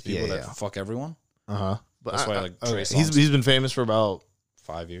famous people that fuck everyone. But That's why like Trey Songz, he's been famous for about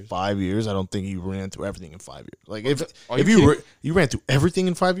 5 years. 5 years. I don't think he ran through everything in 5 years. Like Are if you you ran through everything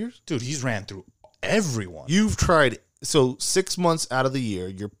in 5 years, Dude, he's ran through everyone. you've tried. So 6 months out of the year,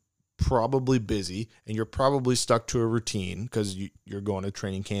 you're probably busy and you're probably stuck to a routine because you're going to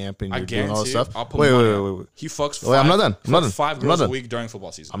training camp and you're doing all this stuff. I'll put Wait. wait. He fucks. Wait, I'm not done. I'm not done. 5 I'm not girls a done. week during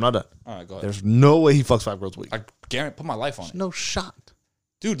football season. I'm not done. All right, go ahead. There's no way he fucks 5 girls a week. I guarantee. Put my life on it, No shot.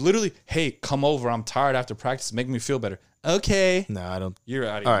 dude. Literally, hey, come over. I'm tired after practice. Make me feel better. Okay, No, I don't. you're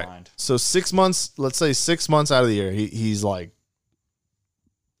out of All your right. mind. So 6 months, let's say 6 months out of the year, he's like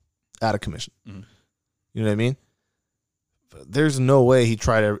out of commission. Mhm. You know what I mean? But there's no way he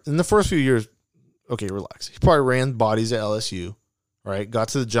tried in the first few years. Okay, relax. He probably ran bodies at LSU, right? Got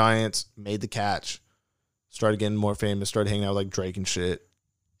to the Giants, made the catch, started getting more famous, started hanging out with like Drake and shit.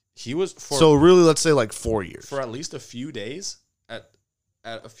 He was So really, let's say like 4 years. for at least a few days at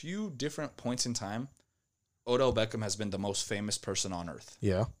a few different points in time. Odell Beckham has been the most famous person on earth.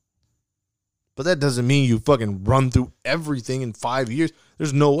 Yeah. But that doesn't mean you fucking run through everything in 5 years.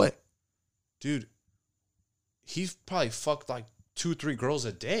 There's no way. Dude, he's probably fucked like 2-3 girls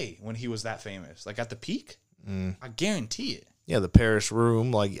a day when he was that famous. Like at the peak, I guarantee it. Yeah, the Paris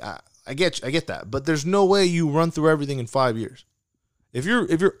room, like I get that, but there's no way you run through everything in 5 years. If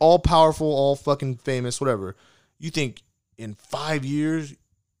you're all powerful, all fucking famous, whatever, you think in 5 years,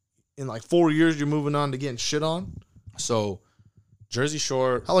 in like 4 years, you're moving on to getting shit on? So, Jersey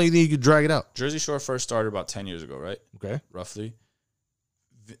Shore. How long do you think you could drag it out? Jersey Shore first started about 10 years ago, right? Okay, Roughly.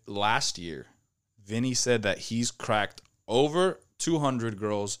 Last year, Vinny said that he's cracked over 200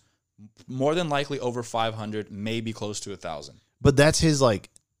 girls, more than likely over 500, maybe close to 1,000 but that's his like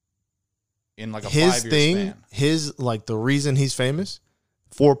in like a his 5-year thing. span. His like the reason he's famous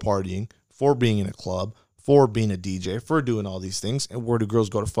for partying, for being in a club, for being a DJ, for doing all these things. And where do girls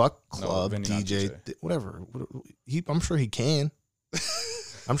go to fuck? Club, Vinny not DJ, DJ. whatever. I'm sure he can.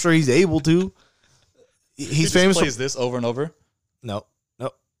 I'm sure he's able to. He He's just famous. plays this over and over. No.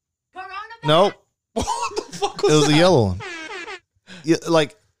 Coronavirus. Nope. What the fuck It was the that? yellow one. Yeah,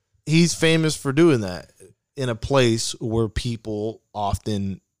 like he's famous for doing that in a place where people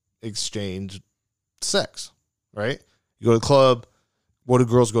often exchange sex, right? You go to the club. What do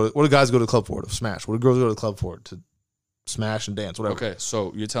guys go to the club for? To smash. What do girls go to the club for? To smash and dance, whatever. Okay,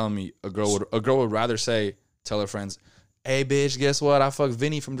 so you're telling me a girl would rather tell her friends, "Hey, bitch, guess what? I fucked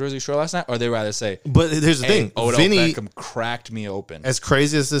Vinny from Jersey Shore last night," or they rather say, But here's the "Hey, thing. Odell Vinny, Beckham cracked me open." as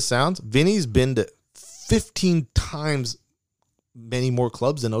crazy as this sounds, Vinny's been to 15 times many more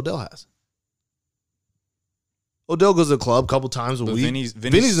clubs than Odell has. Odell goes to the club a couple times a But week. Vinny's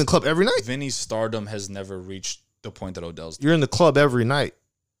Vinny's in the club every night. Vinny's stardom has never reached the point that Odell's. You're in the club every night.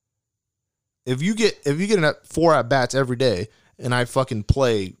 If you get 4 at bats every day, and I fucking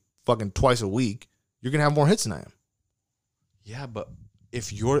play fucking twice a week, you're gonna have more hits than I am. Yeah, but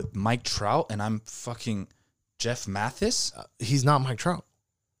if you're Mike Trout and I'm fucking Jeff Mathis, He's not Mike Trout.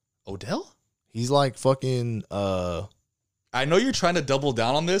 Odell? He's like fucking. I know you're trying to double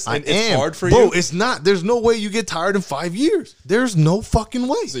down on this. I It's am. hard for Bro, you. it's not. There's no way you get tired in 5 years. There's no fucking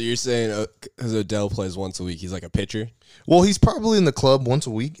way. So you're saying because Odell plays once a week, he's like a pitcher? Well, he's probably in the club once a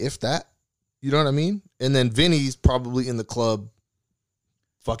week, if that. You know what I mean? And then Vinny's probably in the club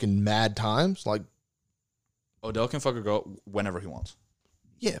fucking mad times. Like, Odell can fuck a girl whenever he wants.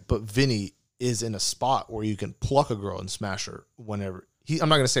 yeah, but Vinny is in a spot where you can pluck a girl and smash her whenever. I'm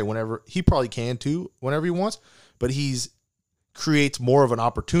not going to say whenever. He probably can too, whenever he wants. But creates more of an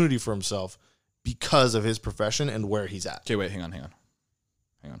opportunity for himself because of his profession and where he's at. Okay, wait, hang on.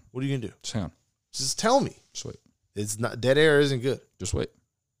 What are you going to do? Just hang on. Just tell me. Just wait. It's not. Dead air isn't good. Just wait.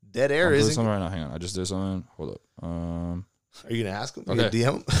 Dead air I'm doing isn't something good. right now. Hang on. I just did something. Hold up. Are you going to ask him? You Okay.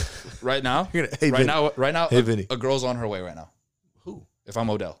 gonna DM him? Right now, You're gonna- hey, right Vinny. now, Hey, Vinny. a girl's on her way right now. Who? If I'm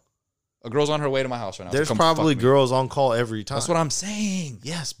Odell, a girl's on her way to my house right now. There's Come probably fuck me. girls on call every time. That's what I'm saying.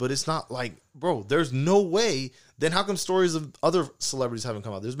 Yes, but it's not like, bro, there's no way. Then how come stories of other celebrities haven't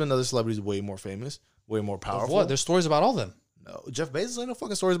come out? There's been other celebrities way more famous, way more Of powerful. what? There's stories about all of them. No, Jeff Bezos ain't no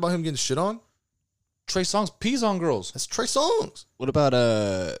fucking stories about him getting shit on. Trey Songz pees on girls. That's Trey Songz. What about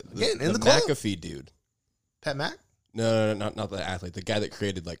Again, in the club. McAfee dude? Pat Mac? No, not the athlete. The guy that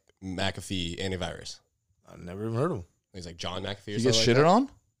created like McAfee antivirus. I never even heard of him. He's like John McAfee. Or You get something shitted like on?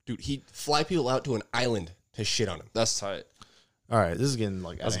 that. Dude. He'd fly people out to an island to shit on him. That's tight. All right, this is getting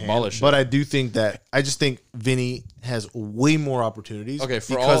like out That's of hand. baller shit. But I do think I just think Vinny has way more opportunities Okay,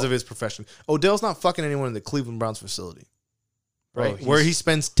 for because all- of his profession. Odell's not fucking anyone in the Cleveland Browns facility, Bro, right? Where he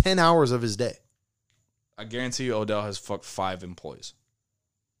spends 10 hours of his day. I guarantee you, Odell has fucked 5 employees.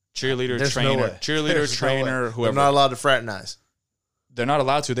 Cheerleader, There's no trainer, way. cheerleader, There's no trainer, way. whoever. They're not allowed to fraternize. They're not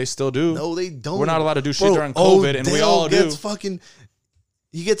allowed to. They still do. No, they don't. We're not allowed to do shit during COVID, and we Odell all do. gets fucking.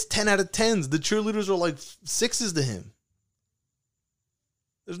 He gets 10 out of 10s. The cheerleaders are like 6s to him.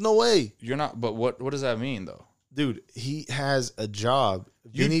 There's no way, You're not. But what does that mean, though? dude. He has a job.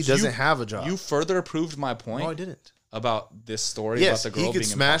 Vinny doesn't have a job. You further proved my point No, I didn't. about this story Yes, about the girl he could being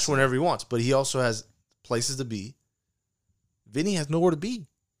smash impossible. whenever he wants, but he also has places to be. Vinny has nowhere to be.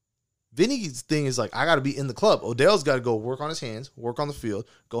 Vinny's thing is like, I got to be in the club. Odell's got to go work on his hands, work on the field,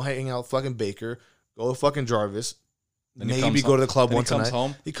 go hang out with fucking Baker, go with fucking Jarvis, Then he maybe comes go to the club then he once a comes night.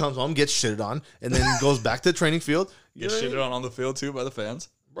 home. He comes home, gets shitted on, and then goes back to the training field. You Get know what I shitted mean? on the field too by the fans.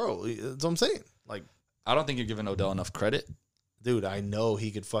 Bro, that's what I'm saying. Like, I don't think you're giving Odell enough credit dude, I know he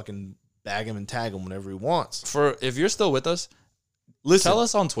could fucking bag him and tag him whenever he wants. for. If you're still with us, Listen, tell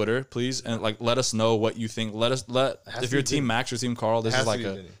us on Twitter, please, and like let us know what you think. has If to you're be Team Vinny. Max or Team Carl, this Has is to like be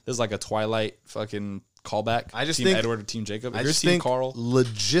a Vinny. this is like a Twilight fucking callback. I just Team think- Edward or Team Jacob. If I you're just Team think Carl,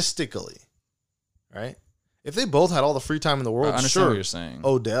 logistically, right? If they both had all the free time in the world, I understand sure, what you're saying.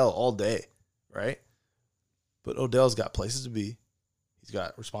 Odell all day, right? But Odell's got places to be. He's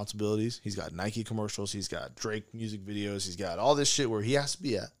got responsibilities. He's got Nike commercials. He's got Drake music videos. He's got all this shit where he has to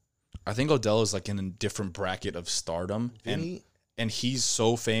be at. I think Odell is like in a different bracket of stardom, Vinny, and he's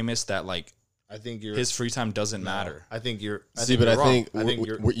so famous that like I think you're his free time doesn't no, matter. I think you're. See, but I think I think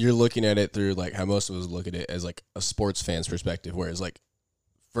you're. you're looking at it through like how most of us look at it as like a sports fan's perspective, whereas like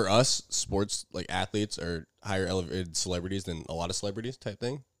for us, sports like athletes are higher elevated celebrities than a lot of celebrities type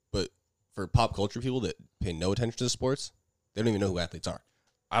thing. But for pop culture people that pay no attention to sports, they don't even know who athletes are.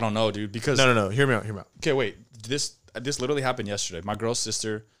 I don't know, dude. Because No. Hear me out. okay, wait. This literally happened yesterday. My girl's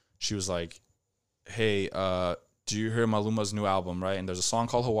sister, she was like, "Hey, do you hear Maluma's new album, right? And there's a song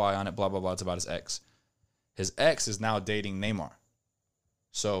called Hawaii on it, blah, blah, blah. It's about his ex. His ex is now dating Neymar.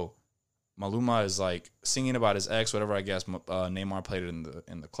 So Maluma is like singing about his ex, whatever, I guess. Neymar played it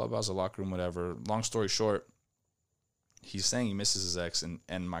in the clubhouse, the locker room, whatever. Long story short, he's saying he misses his ex.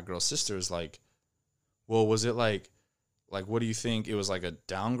 And my girl's sister is like, well, was it like, what do you think? It was like a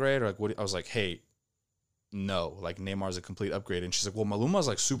downgrade? Or like, what? I was like, hey, no. Like, Neymar's a complete upgrade. And she's like, well, Maluma's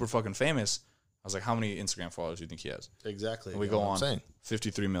like super fucking famous. I was like, how many Instagram followers do you think he has? Exactly. And we You know go what I'm on saying.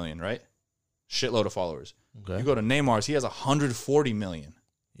 53 million, right? Shitload of followers. Okay. You go to Neymar's, he has 140 million.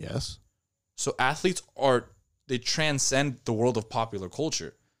 Yes. So athletes they transcend the world of popular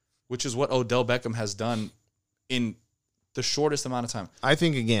culture, which is what Odell Beckham has done in the shortest amount of time. I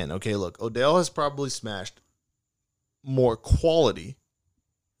think again, okay, look, Odell has probably smashed more quality,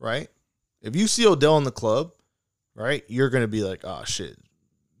 right? If you see Odell in the club, right, you're gonna be like, oh shit,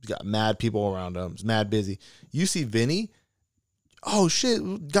 he's got mad people around him. He's mad busy. You see Vinny, oh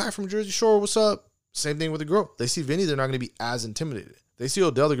shit, guy from Jersey Shore, what's up? Same thing with the girl. They see Vinny, they're not gonna be as intimidated. They see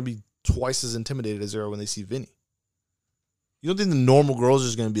Odell, they're gonna be twice as intimidated as they are when they see Vinny. You don't think the normal girls are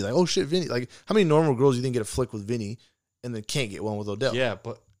just gonna be like, oh shit, Vinny? Like, how many normal girls do you think get a flick with Vinny and then can't get one with Odell? Yeah,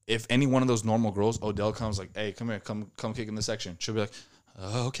 but if any one of those normal girls, Odell comes like, hey, come here, come kick in the section. She'll be like,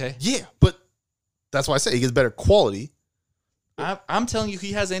 oh, okay. Yeah, but that's why I say he gets better quality. I'm telling you,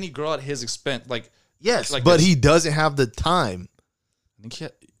 he has any girl at his expense. Like, Yes, like but this. he doesn't have the time. I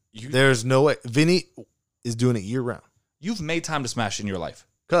think There's no way. Vinny is doing it year round. you've made time to smash in your life,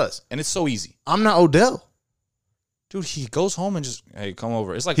 Cause and it's so easy. I'm not Odell. Dude, he goes home and just, hey, come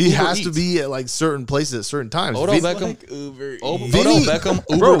over. It's like He Uber has to Eats. be at like certain places at certain times. Odell Vin- Beckham. Like Uber Odell Eats. Vinny, Beckham.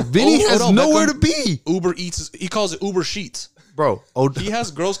 Uber, bro, Vinny has Odell nowhere Beckham, to be. Uber Eats. He calls it Uber Sheets. Bro, He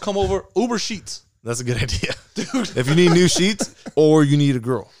has girls come over Uber Sheets. that's a good idea. Dude. If you need new sheets or you need a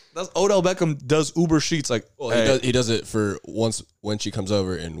girl. That's Odell Beckham does Uber Sheets. Like, Well, hey, he does it for once when she comes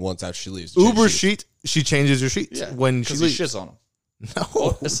over and once after she leaves. Uber She- sheet, she changes your sheets yeah, when she because he leaves. shits on him.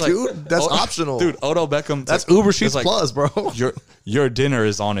 No, It's like, dude, that's optional. Dude, Odell Beckham. That's like, Uber it's Sheets like, Plus, bro. Your dinner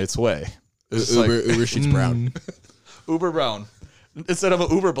is on its way. It's like Uber Sheets Brown. Uber Brown. Instead of an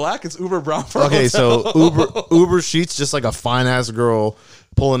Uber Black, it's Uber Brown for Okay, hotel. so Uber Sheets, just like a fine ass girl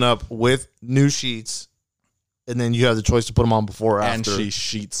pulling up with new sheets, and then you have the choice to put them on before or and after. she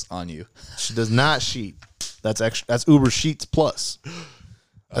sheets on you. She does not sheet. That's extra. That's Uber Sheets Plus.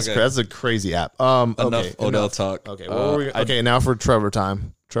 That's Okay. that's a crazy app. Enough Okay, Odell enough. talk. Okay, what were we, I- okay. Now for Trevor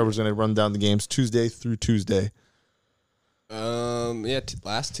time. Trevor's gonna run down the games Tuesday through Tuesday.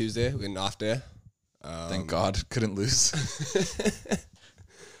 Last Tuesday we had an off day. Thank God, couldn't lose.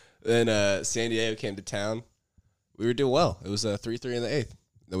 Then San Diego came to town. We were doing well. It was 3-3 in the 8th.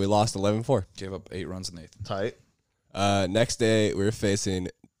 Then we lost 11-4. Gave up 8 runs in the 8th. Tight. Next day we were facing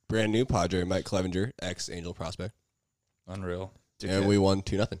brand new Padre Mike Clevenger, ex Angel prospect, Unreal. and we won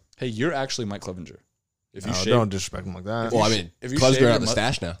 2-0. Hey, you're actually Mike Clevenger. If you No, shave, don't disrespect him like that. Well, I mean, if you Club's shave growing your out the mu-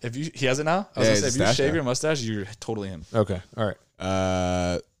 stash now. if you he has it now, I was Yeah, gonna say he's if you stash shave now. your mustache, you're totally him. Okay, all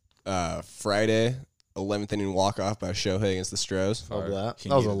right. Friday, 11th inning walk off by Shohei against the Stros. Love that. He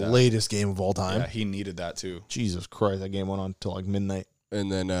That was the needed that. latest game of all time. Yeah, he needed that too. Jesus Christ, that game went on till like midnight. And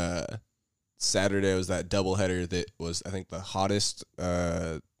then Saturday was that doubleheader that was, I think, the hottest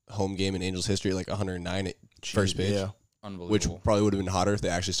home game in Angels history, like 109 at first pitch, Yeah. Unbelievable. which probably would have been hotter if they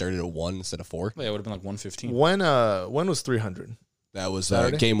actually started at 1 instead of 4. yeah, it would have been like 115. When was 300? That was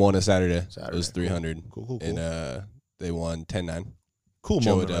Saturday? game 1 of Saturday. Saturday. It was 300. Cool. And they won 10-9. Cool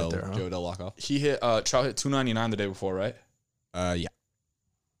Joe moment Adell, right there, huh? Joe Adell walk off. He hit Trout hit 299 the day before, right? Yeah.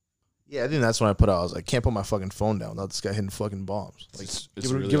 Yeah, I think that's when I put out. I was like, can't put my fucking phone down without this guy hitting fucking bombs. Like, It's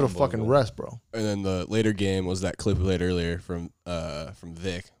give really it a fucking unbelievable. rest, bro. And then the later game was that clip we played earlier from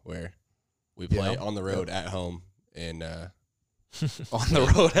Vic, where we play Yeah. on the road at home and On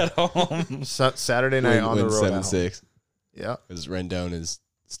the road at home. Saturday night on the road. at home. 7-6. Yeah. Because Rendon is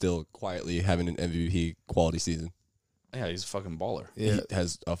still quietly having an MVP quality season. Yeah, he's a fucking baller. Yeah. He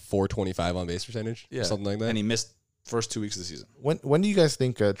has a 425 on base percentage, Yeah, or something like that. And he missed first 2 weeks of the season. When do you guys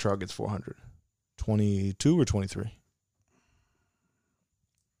think Trout gets 400? 22 or 23?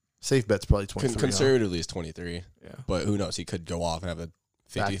 Safe bet's probably 23. Conservatively is 23, Yeah. but who knows? He could go off and have a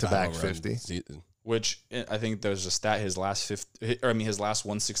 55 Back-to-back home run 50. season. Which I think there's a stat. His last his last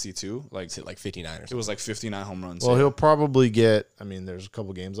 162, like It's hit like 59 or it something. was like 59 home runs. Well, he'll probably get. I mean, there's a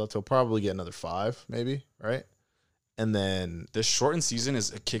couple games left. He'll probably get another 5, maybe, right? And then, This shortened season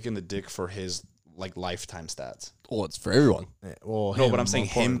is a kick in the dick for his like lifetime stats. Well, it's for everyone. well, No, him, but I'm saying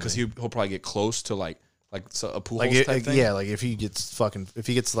him importantly. because he'll probably get close to like so a Pujols like type thing. yeah, like if he gets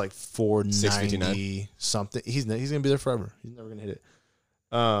like 490 659. something, he's gonna be there forever. He's never gonna hit it.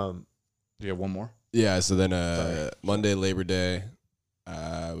 Do you have one more? Yeah, so then Sorry. Monday, Labor Day,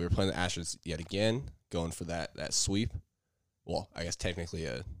 we were playing the Astros yet again, going for that sweep. Well, I guess technically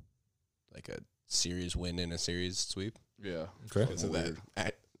a series win and a series sweep. Yeah. Okay. So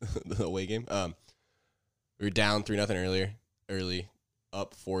that the away game. We were down 3-0 early,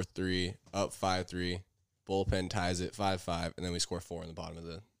 up 4-3, up 5-3. Bullpen ties it 5-5, and then we score 4 in the bottom of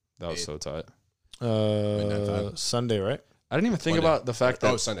the. That was so tight. Midnight five. Sunday, right? I didn't even think Monday. about the fact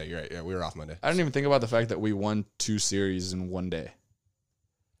that Sunday. You're right. Yeah, we were off Monday. I didn't even think about the fact that we won 2 series in one day.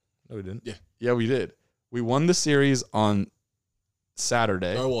 No, we didn't. Yeah, we did. We won the series on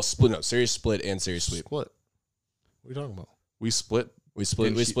Saturday. Oh well, split. No, series split and series sweep. What are you talking about? We split. We split.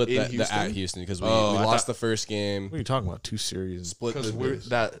 In We split in the Houston? at Houston because we Oh, I lost thought- the first game. What are you talking about? 2 series. Split Because the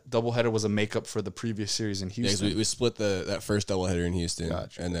that doubleheader was a makeup for the previous series in Yeah, 'cause Houston. we split that first doubleheader in Houston,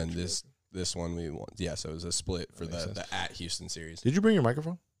 Gotcha, and then gotcha. this this one we won. Yeah, so it was a split for That makes the at Houston series. Did you bring your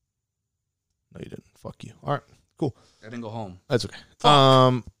microphone? No, you didn't. Fuck you. All right, cool. I didn't go home. That's okay.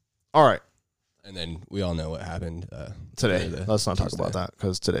 All right. And then we all know what happened Today. the Let's not talk Tuesday about that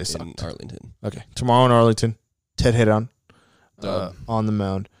because today in sucked. Arlington. Okay. Tomorrow in Arlington. Ted hit on the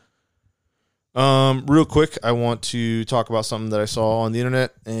mound. Real quick, I want to talk about something that I saw on the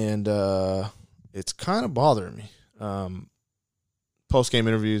internet, and it's kind of bothering me. Post-game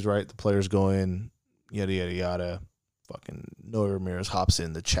interviews, right? The players go in, yada, yada, yada. Fucking Noe Ramirez hops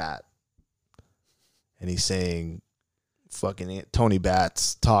in the chat, and he's saying, fucking Tony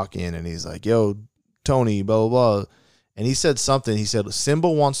Batts talking, and he's like, yo, Tony, blah, blah, blah. And he said something. He said, Simba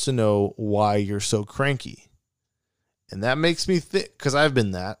wants to know why you're so cranky. And that makes me think, because I've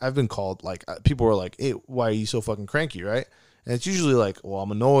been that. I've been called, like, people were like, hey, why are you so fucking cranky, right? And it's usually like, well,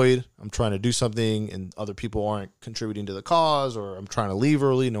 I'm annoyed. I'm trying to do something, and other people aren't contributing to the cause, or I'm trying to leave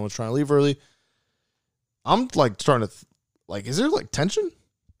early. No one's trying to leave early. I'm, like, starting to, is there, like, tension?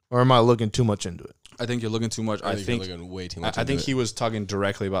 Or am I looking too much into it? I think you're looking too much. I think you're looking way too much. I think into he it. was talking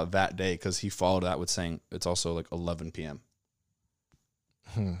directly about that day because he followed that with saying it's also like 11 p.m.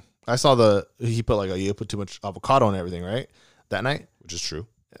 I saw he put, like, you put too much avocado on everything, right? That night? Which is true.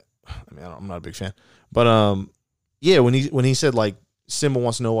 I mean, I'm not a big fan. But, yeah, when he said, like, Simba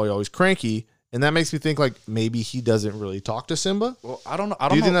wants to know why you're always cranky, and that makes me think, like, maybe he doesn't really talk to Simba. Well, I don't know.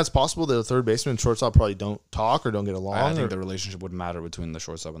 Do you think that's possible that the third baseman and shortstop probably don't talk or don't get along? I think or? the relationship would matter between the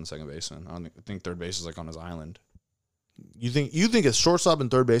shortstop and the second baseman. I think third base is like on his island. You think a shortstop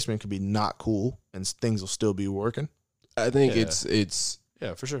and third baseman could be not cool and things will still be working? I think Yeah. it's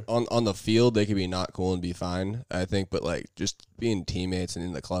Yeah, for sure. on the field they could be not cool and be fine. I think, but like just being teammates and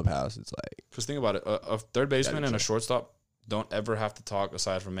in the clubhouse, it's like Because think about it, a third baseman and a shortstop don't ever have to talk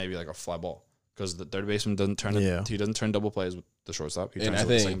aside from maybe like a fly ball. Because the third baseman doesn't turn he doesn't turn double plays with the shortstop. He and turns I with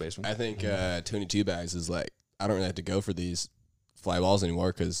the think second baseman. I think Tony Two Bags is like I don't really have to go for these fly balls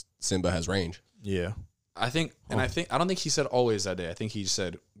anymore because Simba has range. Yeah. I don't think he said always that day. I think he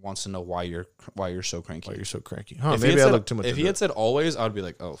said wants to know why you're so cranky. Why you're so cranky? Huh, If he maybe had I said- looked too much If into he had it. said always, I'd be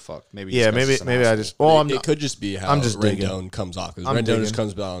like, oh fuck, maybe. Yeah, this guy's maybe just an I asshole. just well, it could just be how I'm just digging. Rendon comes off because I'm Rendon digging. just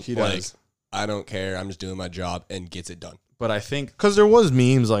comes out He like does. I don't care. I'm just doing my job and gets it done. But I think because there was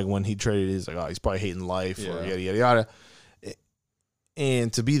memes like when he traded, he's like, oh, he's probably hating life or Yeah. yada yada yada.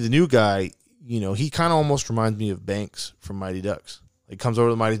 And to be the new guy, he kind of almost reminds me of Banks from Mighty Ducks. Like comes over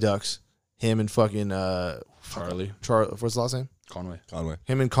to the Mighty Ducks, him and fucking Charlie what's the last name? Conway.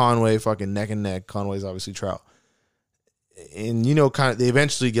 Him and Conway fucking neck and neck. Conway's obviously Trout. And, kind of, they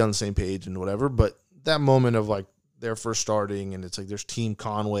eventually get on the same page and whatever. But that moment of, like, they're first starting and it's like there's Team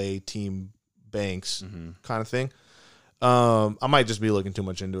Conway, Team Banks kind of thing. I might just be looking too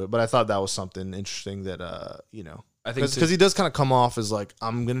much into it. But I thought that was something interesting that, I think because he does kind of come off as, like,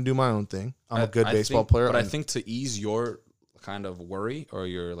 I'm going to do my own thing. I'm a good baseball player. But I think to ease your kind of worry or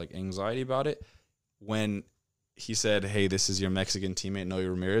your, like, anxiety about it, when he said, hey, this is your Mexican teammate, Noe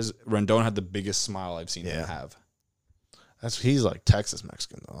Ramirez, Rendon had the biggest smile I've seen him have. he's like Texas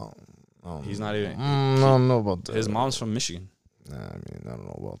Mexican, though. He's not even. I don't know about that. His mom's from Michigan. Nah, I mean, I don't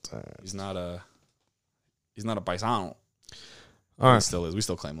know about that. He's not a paisano. All right. He still is. We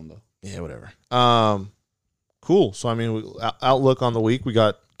still claim him though. Yeah, whatever. Cool. So, I mean, outlook on the week, we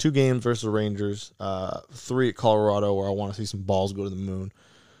got 2 games versus the Rangers, 3 at Colorado where I want to see some balls go to the moon.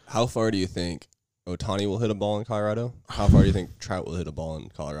 How far do you think Ohtani will hit a ball in Colorado? How far do you think Trout will hit a ball in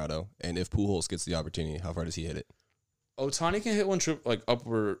Colorado? And if Pujols gets the opportunity, how far does he hit it? Ohtani can hit one trip like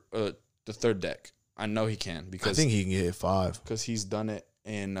upward the third deck. I know he can I because think he can get 5. because he's done it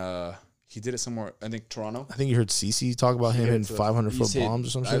in he did it somewhere. I think Toronto. I think you heard CeCe talk about him hitting hits a- 500-foot He's hit- bombs or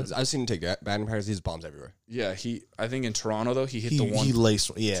some shit. I've seen him take batting practice. He has bombs everywhere. Yeah, I think in Toronto though he hit the one He laced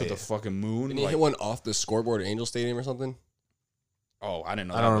one. Yeah, to yeah. the fucking moon. And he like- hit one off the scoreboard at Angel Stadium or something. Oh, I didn't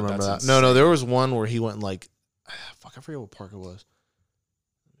know. I that, don't but remember that. that's No, insane. there was one where he went like, fuck, I forget what park it was.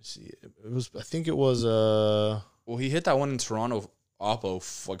 Let me see. It was, I think it was, Well, he hit that one in Toronto,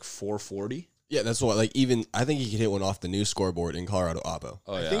 Oppo, like 440. Yeah, that's what. Like even I think he could hit one off the new scoreboard in Colorado Oppo.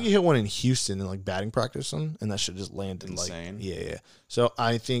 Oh I yeah, think he hit one in Houston in like batting practice or something, and that should just landed Insane. like, yeah. So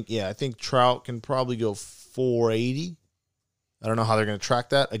I think Trout can probably go 480. I don't know how they're going to track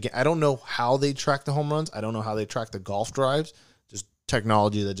that. Again, I don't know how they track the home runs. I don't know how they track the golf drives. Just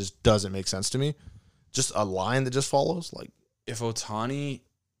technology that just doesn't make sense to me. Just a line that just follows. Like, if Ohtani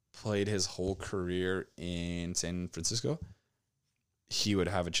played his whole career in San Francisco, he would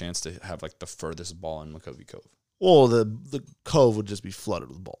have a chance to have like the furthest ball in McCovey Cove. well, the cove would just be flooded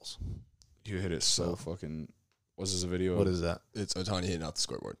with balls. He hit it so fucking. Was this a video? What is that? It's Ohtani hitting off the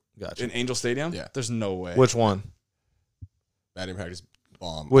scoreboard. Gotcha. in Angel Stadium? Yeah. There's no way. Which one? Batting practice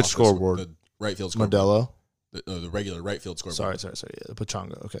bomb. Which off scoreboard? The right field scoreboard. Modelo. The regular right field scoreboard. Sorry. Yeah, the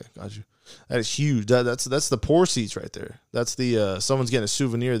Pachanga. Okay, got you. That is huge. That's the poor seats right there. That's the someone's getting a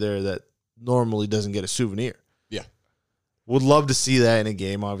souvenir there that normally doesn't get a souvenir. Yeah. Would love to see that in a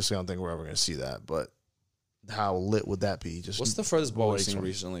game. Obviously, I don't think we're ever going to see that, but how lit would that be? Just What's the furthest ball we've Waste seen one.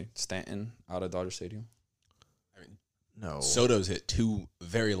 recently? Stanton out of Dodger Stadium. no? Soto's hit 2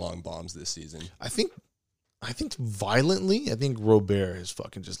 very long bombs this season. I think violently. I think Robert is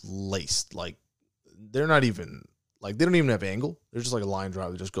fucking just laced. Like they're not even like they don't even have angle. They're just like a line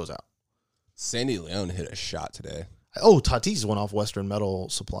drive that just goes out. Sandy Leone hit a shot today. Oh, Tatis went off Western Metal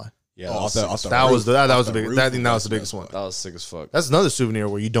Supply. Yeah, Oh, that, off the That roof- was the off big. roof I of think that was the Western biggest one. Metal. that was sick as fuck. That's another souvenir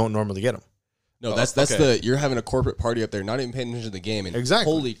where you don't normally get them. No, Oh, that's okay. you're having a corporate party up there, not even paying attention to the game, and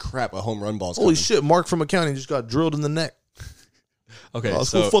Exactly. holy crap, a home run ball's Holy coming. shit! Mark from accounting just got drilled in the neck. Okay, Oh, let's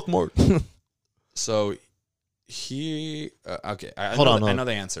so go fuck Mark. so he okay. I Hold know, on, I know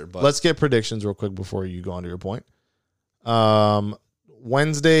the answer, but Let's get predictions real quick before you go on to your point.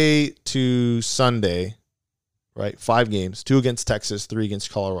 Wednesday to Sunday, right? 5 games: 2 against Texas, 3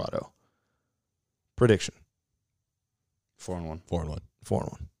 against Colorado. Prediction: 4-1, 4-1.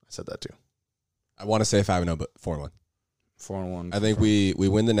 4-1. I said that too. I want to say 5-0, but 4-1. 4-1. I think we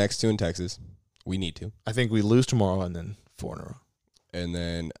win the next 2 in Texas. We need to. I think we lose tomorrow and then 4 in a row. And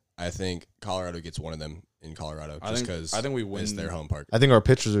then I think Colorado gets one of them in Colorado I just think- because I think we win it's their home park. I think our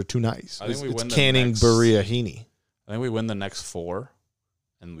pitchers are too nice. I think It's, we it's win the Canning, next- Berea, Heaney. I think we win the next 4,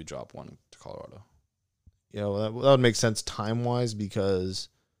 and we drop 1 to Colorado. You know, that would make sense time wise because,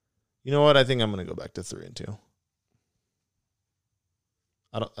 you know what? I think I'm going to go back to 3-2.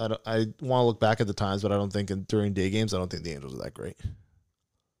 I want to look back at the times, but I don't think during day games, I don't think the Angels are that great.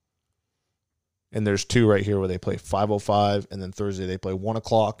 And there's 2 right here where they play 5:05, and then Thursday they play 1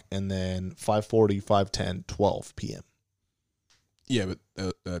 o'clock, and then 5:40, 5:10, 12 p.m. Yeah,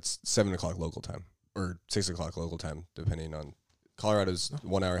 but that's 7 o'clock local time or 6 o'clock local time, depending on Colorado's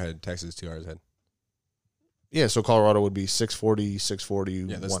 1 hour ahead, Texas 2 hours ahead. Yeah, so Colorado would be 6:40, 6:40,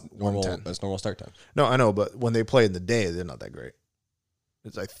 Yeah, that's 1:10. That's normal start time. No, I know, but when they play in the day, they're not that great.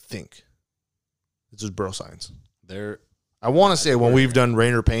 I think it's just bro science. They're I want to say when we've done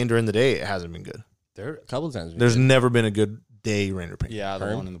rain or pain during the day, it hasn't been good. they're A couple of times. There's never been a good day rain or pain. yeah, the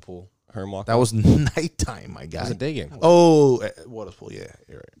Herm? one in the pool. Herm walk. That was nighttime, my It was guy. a day game. Oh, what is pool? Yeah,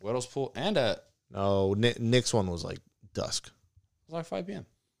 you're right. Weddell's pool, and at No, Nick's one was like dusk. it was like 5 p.m.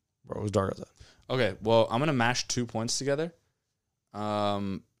 Bro, it was dark outside. Okay, well, I'm gonna mash 2 points together.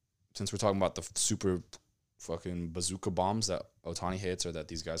 Since we're talking about the super fucking bazooka bombs that Ohtani hits or that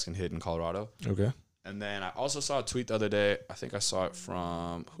these guys can hit in Colorado. Okay. And then I also saw a tweet the other day. I think I saw it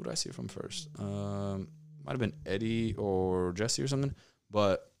from who did I see it from first? Might have been Eddie or Jesse or something.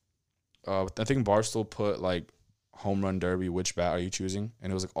 But I think Barstool put like home run derby. Which bat are you choosing?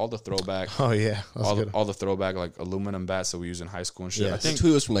 And it was like all the throwback, Oh yeah, that's all good. the throwback like aluminum bats that we use in high school and shit. Yeah. I This think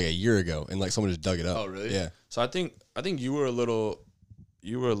tweet was from like a year ago, and like someone just dug it up. Oh, really? Yeah. so. I think you were a little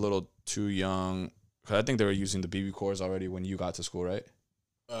too young. 'Cause I think they were using the BB cores already when you got to school, right?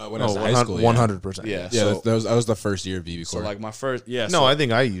 When I was in high school, 100%. Yeah. Yeah, So, that was the first year of BB so Core. like my first, yeah. No, so, I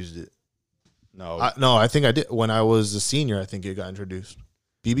think I used it. no. I think I did when I was a senior. I think it got introduced.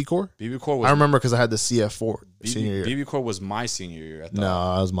 BB Core. BB core was I remember because I had the CF4 senior year. BB core was my senior year. I thought.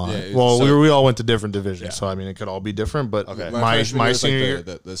 No, that was mine. Yeah, well, so- we all went to different divisions, Yeah. so I mean, it could all be different. But Okay. my freshman year was, like, senior year,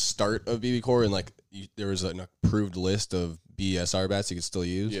 the start of BB Core, and like there was an approved list of BSR bats you could still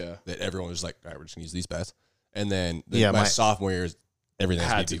use. Yeah. that everyone was like, all right, we're just gonna use these bats. And then Yeah, my my- sophomore year, everything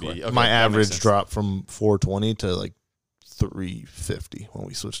Had has to BB be. Core. Okay, my that makes average sense. dropped from 420 to like 350 when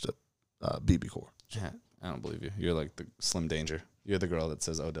we switched to BB Core. Yeah, I don't believe you. You're like the Slim Danger. You're the girl that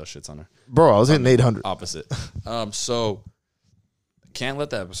says Odell shits on her. Bro, I was hitting 800. Opposite. So can't let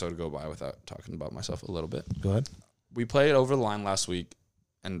the episode go by without talking about myself a little bit. Go ahead. We played over the line last week,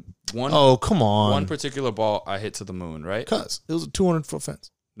 and Oh, come on. one particular ball I hit to the moon. Right? Cuz it was a 200-foot fence.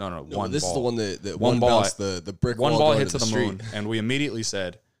 No, No, one. this ball. is the one that One one ball bounced the brick One wall ball going hit to the street. moon, and we immediately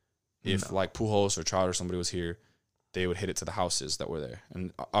said, if like Pujols or Trout or somebody was here, they would hit it to the houses that were there.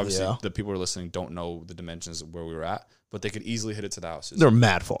 And obviously, Yeah. the people who are listening don't know the dimensions of where we were at, but they could easily hit it to the houses. They're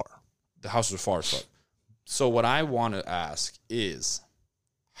mad far. The houses are far as fuck. So what I want to ask is,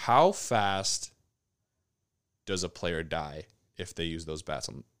 how fast does a player die if they use those bats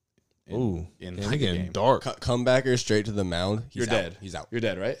Ooh, in and like a again, game? dark. Comebacker straight to the mound. You're out. dead. He's out. You're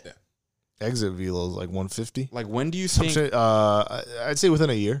dead, right? Yeah. Exit velo is like 150. Like, when do you Some think? shit, I'd say within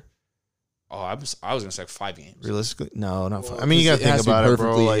a year. Oh, I was gonna say like 5 games. Realistically, no, not. I mean, you Because gotta think has to be about it, bro.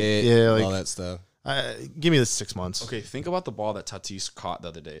 perfectly Like, hit yeah, and like all that stuff. give me the 6 months. Okay, think about the ball that Tatis caught the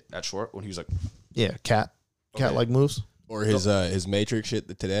other day at short when he was like, Yeah, cat like moves. Or his Matrix shit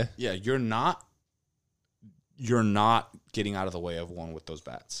today. Yeah, you're not getting out of the way of one with those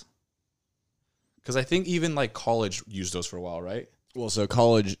bats. Because I think even like college used those for a while, right? Well, so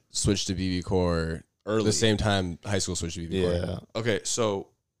college switched to BB Core Early. the same time high school switched to BB Core. Yeah, Okay, so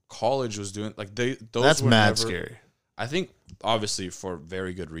college was doing like those. that's were mad never, scary. I think obviously for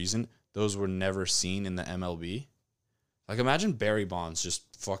very good reason. Those were never seen in the MLB. Like imagine Barry Bonds just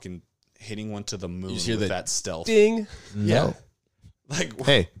fucking hitting one to the moon just hear with the that stealth. Ding. No. Like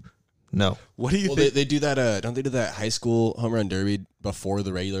Hey, no. what do you Well, think? they do that. Don't they do that high school home run derby before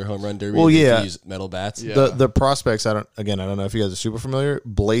the regular home run derby? Well, They yeah. use metal bats. Yeah. The prospects, I don't know if you guys are super familiar.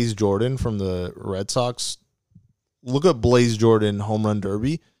 Blaze Jordan from the Red Sox. Look up Blaze Jordan home run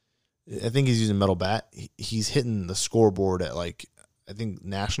derby. I think he's using metal bat. He's hitting the scoreboard at like I think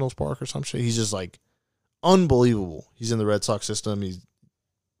Nationals Park or some shit. He's just like unbelievable. He's in the Red Sox system. He's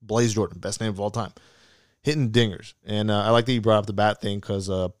Blaze Jordan, best name of all time, hitting dingers. And I like that you brought up the bat thing because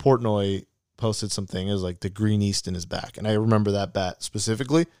Portnoy posted something. It was like the green east in his back, and I remember that bat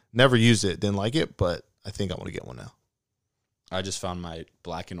specifically. Never used it, didn't like it, but I think I want to get one now. I just found my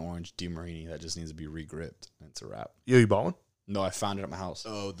black and orange DeMarini that just needs to be regripped, and it's a wrap. Yo, you bought one? No, I found it at my house.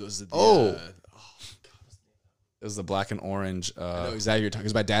 Oh, those are the. Oh. It was the black and orange. I know exactly what you're talking.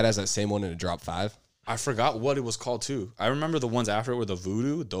 Because my dad has that same one in a drop 5. I forgot what it was called too. I remember the ones after it were the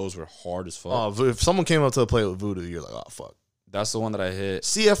Voodoo. Those were hard as fuck. Oh, if someone came up to the plate with Voodoo, you're like, oh fuck. That's the one that I hit.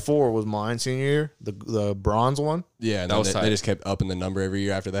 CF4 was mine senior year, the bronze one, Yeah, and That then was they tight. just kept upping the number every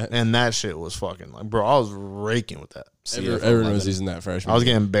year after that. and that shit was fucking like, bro. I was raking with that. Everyone was using that freshman. I was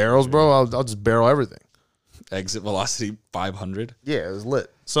getting barrels, bro. I'll just barrel everything. Exit velocity 500. Yeah, it was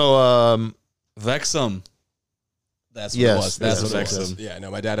lit. So, Vexum. That's Yes, what it was. That's yes, what it was. Vexum. Yeah, no,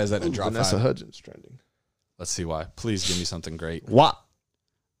 my dad has that in a drop Vanessa 5. Hudgens trending. Let's see why. Please give me something great. What?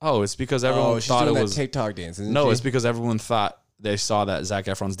 Oh, it's because everyone she's thought doing it that was. TikTok dance, isn't No, she? it's because everyone thought they saw that Zac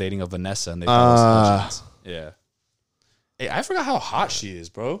Efron's dating a Vanessa and they thought it was Hutchins. Yeah. Hey, I forgot how hot she is,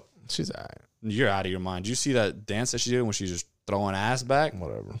 bro. She's all right. You're out of your mind. Did you see that dance that she did when she's just throwing ass back?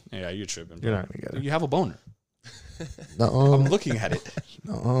 Whatever. Yeah, you're tripping, bro. You're not gonna get it. You have a boner. No, I'm looking at it.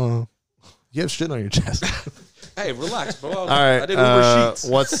 no. You have shit on your chest. Hey, relax, bro. All right. I did Uber Sheets.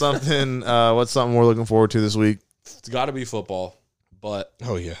 What's something we're looking forward to this week? It's got to be football, but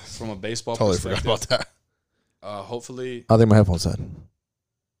Oh yeah, from a baseball totally forgot perspective, about that. hopefully I think my headphones died.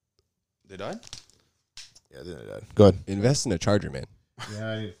 they died. Yeah, they died. Go ahead. Invest in a charger, man.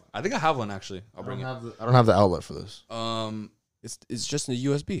 Yeah, I think I have one actually. I'll bring it. I don't have the outlet for this. It's just a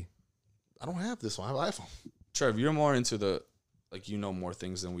USB. I don't have this one. I have an iPhone. Trev, you're more into the you know more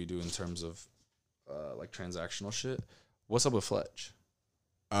things than we do in terms of like transactional shit. What's up with Fletch?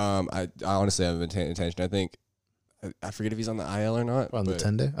 I honestly haven't been paying attention. I think I forget if he's on the IL or not. On the but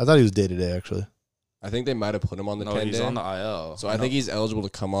 10-day? I thought he was day-to-day, actually. I think they might have put him on the No, 10 he's day. on the IL. So I think he's eligible to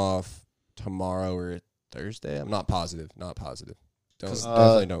come off tomorrow or Thursday. I'm not positive. Don't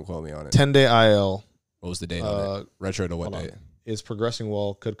definitely don't quote me on it. 10-day IL What was the date on it? Retro to what hold on. date? is progressing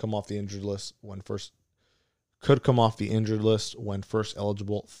well. Could come off the injured list when first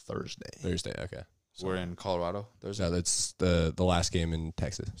eligible Thursday. Thursday. Okay. we're in Colorado. There's No, that's the last game in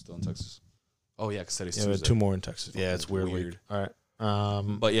Texas. still in Texas. Oh yeah, because it's Yeah, we had Tuesday. 2 more in Texas. Yeah, it's weird. Weird. All right.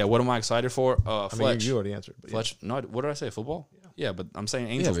 But yeah, what am I excited for? I mean, Fletch. you already answered. But yeah. Fletch. No, what did I say? Football. Yeah, but I'm saying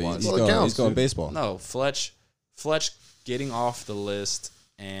Yeah, Angels but wise. he's, Well, it going, counts, he's going dude. baseball. No, Fletch getting off the list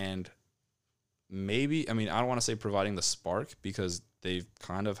and maybe, I mean, I don't want to say providing the spark because they've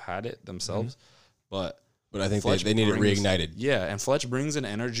kind of had it themselves, but But I think Fletch they need it brings- reignited. Yeah, and Fletch brings an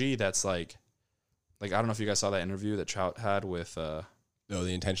energy that's like I don't know if you guys saw that interview that Trout had with Oh,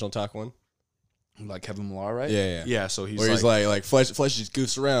 the intentional talk one? like Kevin Millar, right? Yeah. Yeah, so he's Where he's like Fletch just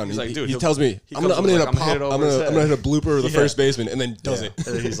goofs around. He's like, dude, he he'll- tells me, he I'm gonna comes hit like, a I'm gonna hit pop, it over I'm his gonna hit a blooper of the Yeah. first baseman, and then does it.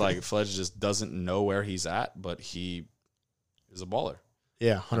 he's like Fletch just doesn't know where he's at, but he is a baller.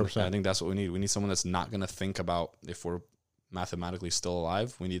 Yeah, I 100%. think that's what we need. We need someone that's not going to think about if we're mathematically still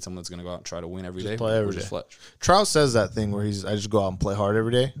alive. We need someone that's going to go out and try to win every day. play every which is day. Fletch. Trout says that thing where I just go out and play hard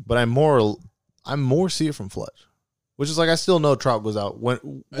every day, but I more see it from Fletch, which is like I still know Trout goes out win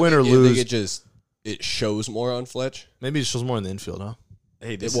or I think lose. it shows more on Fletch. Maybe it shows more in the infield, huh?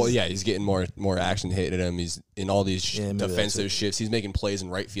 Hey, He's getting more action hitting at him. He's in all these Yeah, maybe that's defensive it. shifts. He's making plays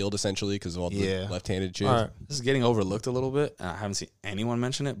in right field essentially because of all the Yeah. left-handed shifts. All right. this is getting overlooked a little bit. And I haven't seen anyone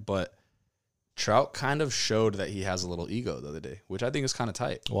mention it, but Trout kind of showed that he has a little ego the other day, which I think is kind of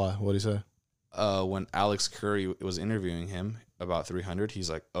tight. Why? What do you say? When Alex Curry was interviewing him about 300, he's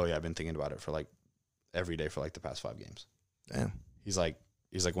like, "Oh yeah, I've been thinking about it for like every day for like the past 5 games." Damn. He's like,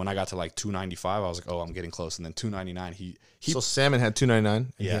 He's like, when I got to like 295, I was like, oh, I'm getting close. And then 299, he So Salmon had 299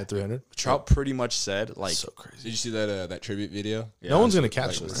 and he Yeah. had 300. Trout pretty much said like, So crazy. Did you see that tribute video? yeah, No one's gonna like,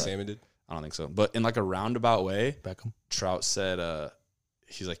 catch What this. Salmon did? I don't think so. But in like a roundabout way, Beckham. Trout said,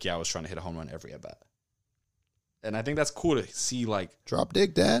 he's like, yeah, I was trying to hit a home run every at bat. And I think that's cool to see like, Drop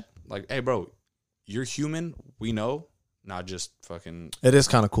dick, Dad. hey, bro, you're human. We know, not just fucking. It is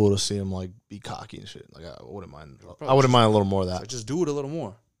kind of cool to see him like be cocky and shit. Like I wouldn't mind. Bro, I wouldn't just- mind a little more of that. Like, just do it a little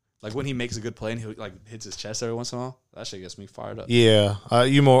more. Like when he makes a good play and he like hits his chest every once in a while, that shit gets me fired up. Yeah,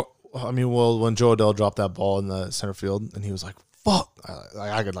 when Joe Adele dropped that ball in the center field and he was like, "Fuck,"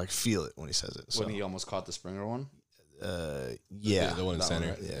 I could like feel it when he says it. So. When he almost caught the Springer one. Yeah, The one in the that one, center.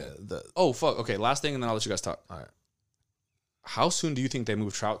 right? yeah. Oh fuck. Okay, last thing, and then I'll let you guys talk. All right. How soon do you think they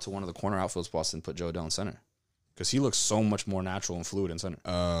move Trout to one of the corner outfield spots and put Joe Adele in center? Because he looks so much more natural and fluid in center.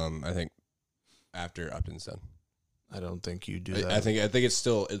 I think after Upton's done. I don't think you do that. I think it's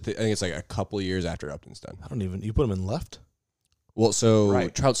still. I think it's like a couple of years after Upton's done. I don't even. You put him in left. Well, so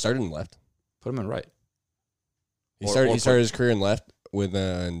Right. Trout started in left. Put him in right. He Or- started. or He started his career in left with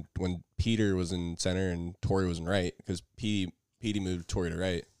when Peter was in center and Torrey was in right because Petey moved Torrey to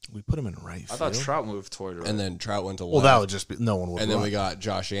right, We put him in right. I thought field. Trout moved toward right. and then Trout went to left. Well, that would just be no one would. and then run. we got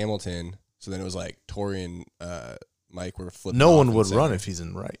Josh Hamilton. So then it was like Torrey and Mike were flipping. No off one in would center. run if he's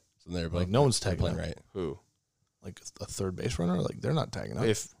in right. So they're Like both- no one's they're tagging playing him. right. Who? Like a third base runner. Like they're not tagging up.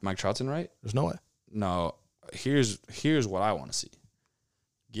 If Mike Trout's in right? There's no way. No. Here's what I want to see.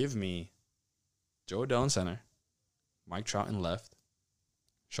 Give me Joe Adele in center, Mike Trout in left,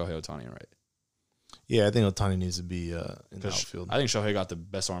 Shohei Ohtani in right. Yeah, I think Ohtani needs to be in the 'Cause outfield. I think Shohei got the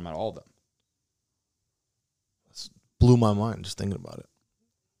best arm out of all of them. Blew my mind just thinking about it.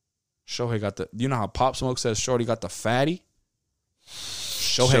 Shohei got the. You know how Pop Smoke says Shorty got the fatty.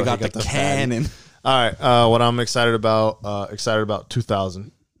 Shohei got the fatty. cannon. All right, what I'm excited about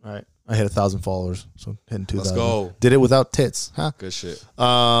 2,000. All right, I hit 1,000 followers, so hitting 2,000. go. Did it without tits, huh? Good shit.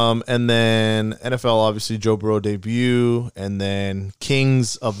 And then NFL, obviously Joe Burrow debut, and then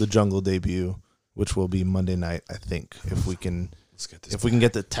Kings of the Jungle debut, which will be Monday night, I think. If we can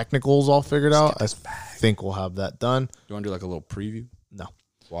get the technicals all figured out, I think we'll have that done. You want to do like a little preview? No,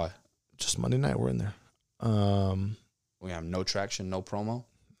 Why? just Monday night. We're in there. We have no traction, no promo.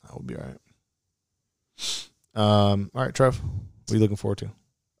 That will be all right. All right, Trev, what are you looking forward to?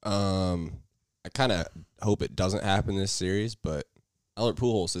 I kind of hope it doesn't happen this series, but Albert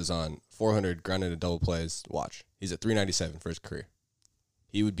Pujols is on 400 grounded and double plays. Watch, he's at 397 for his career.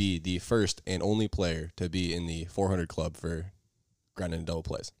 He would be the first and only player to be in the 400 club for grounded and double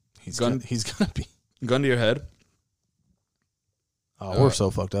plays. He's gonna be. Gun to your head. Oh, we're so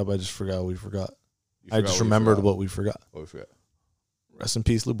fucked up. I just forgot what we forgot. You I forgot just what we remembered forgot. what we forgot. What we forgot. Rest in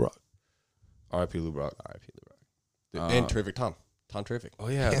peace, Lou Brock. R.I.P. Lou Brock. R.I.P. And terrific Tom Terrific. Oh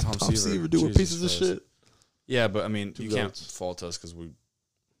yeah, Tom Tom Seaver. doing Jesus pieces Christ. of shit. Yeah, but I mean, Two you can't goats. fault us because we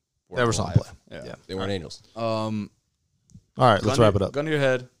Never saw him play. Yeah. Yeah. They weren't Angels. All right, let's gun wrap to- it up. Gun to your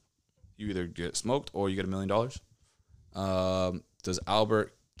head. You either get smoked or you get $1 million. Does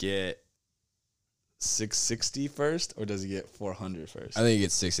Albert get 660 first or does he get 400 first? I think he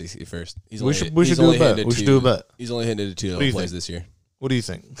gets 660 first. We should do a bet. We should do a bet. He's only hitting it to do double you plays think? this year. What do you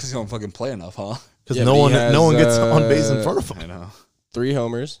think? Because he don't fucking play enough, huh? Because Yeah, no but one he has, no one gets on base in front of I him. know. 3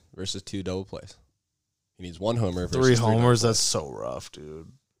 homers versus 2 double plays. He needs 1 homer versus 3 double homers. plays. That's so rough,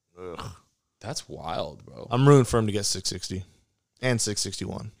 dude. Ugh. That's wild, bro. I'm rooting for him to get 660 and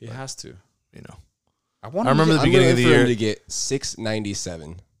 661. He has to. You know, I want. I remember the I'm beginning of the rooting for him year. to get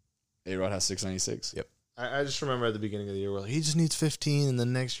 697. A-Rod has 696. Yep. I just remember at the beginning of the year, where he just needs 15, and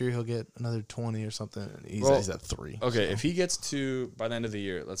then next year he'll get another 20 or something. And he's at 3. Okay, if he gets to by the end of the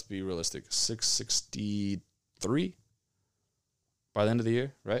year, let's be realistic, 663 by the end of the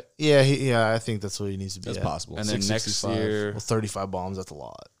year, right? Yeah, I think that's what he needs to be. That's at. possible. And then next 665. year, Well, 35 bombs. That's a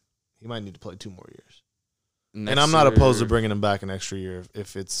lot. He might need to play 2 more years. next And I'm not opposed to year- bringing him back an extra year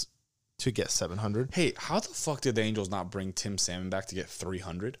if it's to get 700. Hey, how the fuck did the Angels not bring Tim Salmon back to get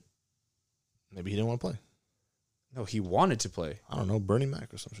 300? Maybe he didn't want to play. No, he wanted to play. I don't know, Bernie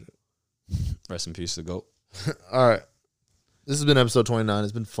Mac or some shit. Rest in peace, the GOAT. All right. This has been episode 29.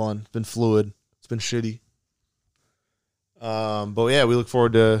 It's been fun. It's been fluid. It's been shitty. But yeah, we look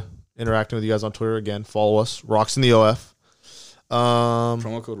forward to interacting with you guys on Twitter again. Follow us. Rocks in the OF.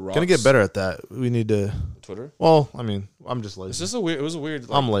 Promo code ROCKS. Gonna get better at that. We need to. Twitter. Well, I mean, I'm just It's lazy. just a weird. It was a weird.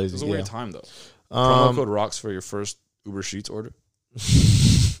 I'm lazy, It was a weird yeah. time though. Promo Um, code ROCKS for your first Uber Sheets order.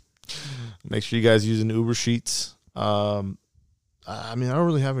 Make sure you guys using Uber Sheets. I mean, I don't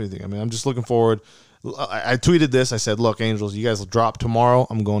really have anything. I mean, I'm just looking forward. I tweeted this. I said, "Look, Angels, you guys will drop tomorrow.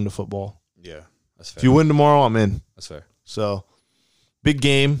 I'm going to football. Yeah, that's fair. If you win tomorrow, I'm in." That's fair. So Big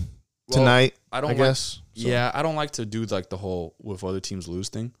game tonight. I don't I like- guess. So- Yeah, I don't like to do like the whole with other teams lose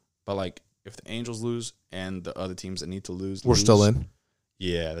thing. But like if the Angels lose and the other teams that need to lose, We're still in.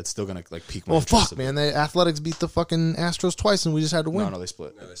 Yeah, that's still gonna like peak my Well, interest fuck, a bit. man. The Athletics beat the fucking Astros twice, and we just had to win. No, they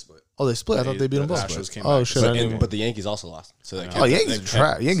split. No, they split. Oh, they split. I thought they beat them the both. Astros came Oh back. shit! But I didn't But the Yankees also lost. So they oh, Yankees are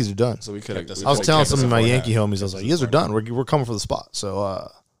trash. Yankees are done. So we could have. kept us- I was telling some of my before Yankee that. homies, I was like, "You guys are done. We're coming for the spot." So,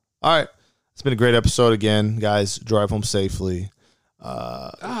 all right, it's been a great episode again, guys. Drive home safely.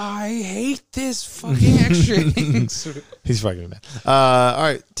 I hate this fucking extra innings. He's fucking mad. All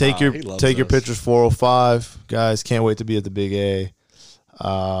right, take your he loves your us. pictures 405, guys. Can't wait to be at the Big A.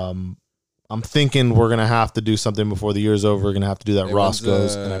 I'm thinking we're gonna have to do something before the year's over. We're gonna have to do that Hey, when's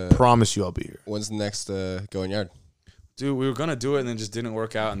Roscoe's, the- and I promise you I'll be here. When's the next going yard? Dude, we were gonna do it and then just didn't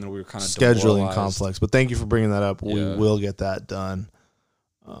work out, and then we were kind of Scheduling complex, but thank you for bringing that up. We Yeah. will get that done.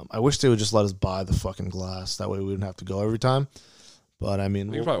 I wish they would just let us buy the fucking glass. That way we wouldn't have to go every time. But I mean,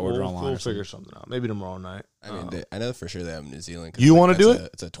 We could probably order online We'll or something. figure something out. Maybe tomorrow night. I mean, I know for sure they have in New Zealand. 'cause You like, wanna do that's it?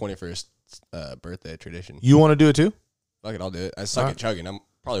 It's a 21st birthday tradition. You want to do it too? Fuck it, I'll do it. I suck Alright. at chugging. I'm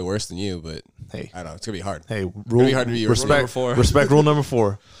probably worse than you, but Hey, I don't know. It's gonna be hard. hey, It'd rule be hard to be respect. number 4. Respect rule number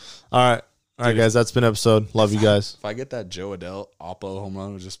 4. All right, guys. That's been episode. Love you guys. If I get that Joe Adele Oppo home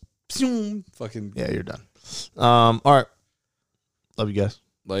run, just fucking Yeah, you're done. All right. Love you guys.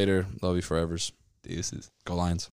 Later, love you forevers. deuces. Go Lions.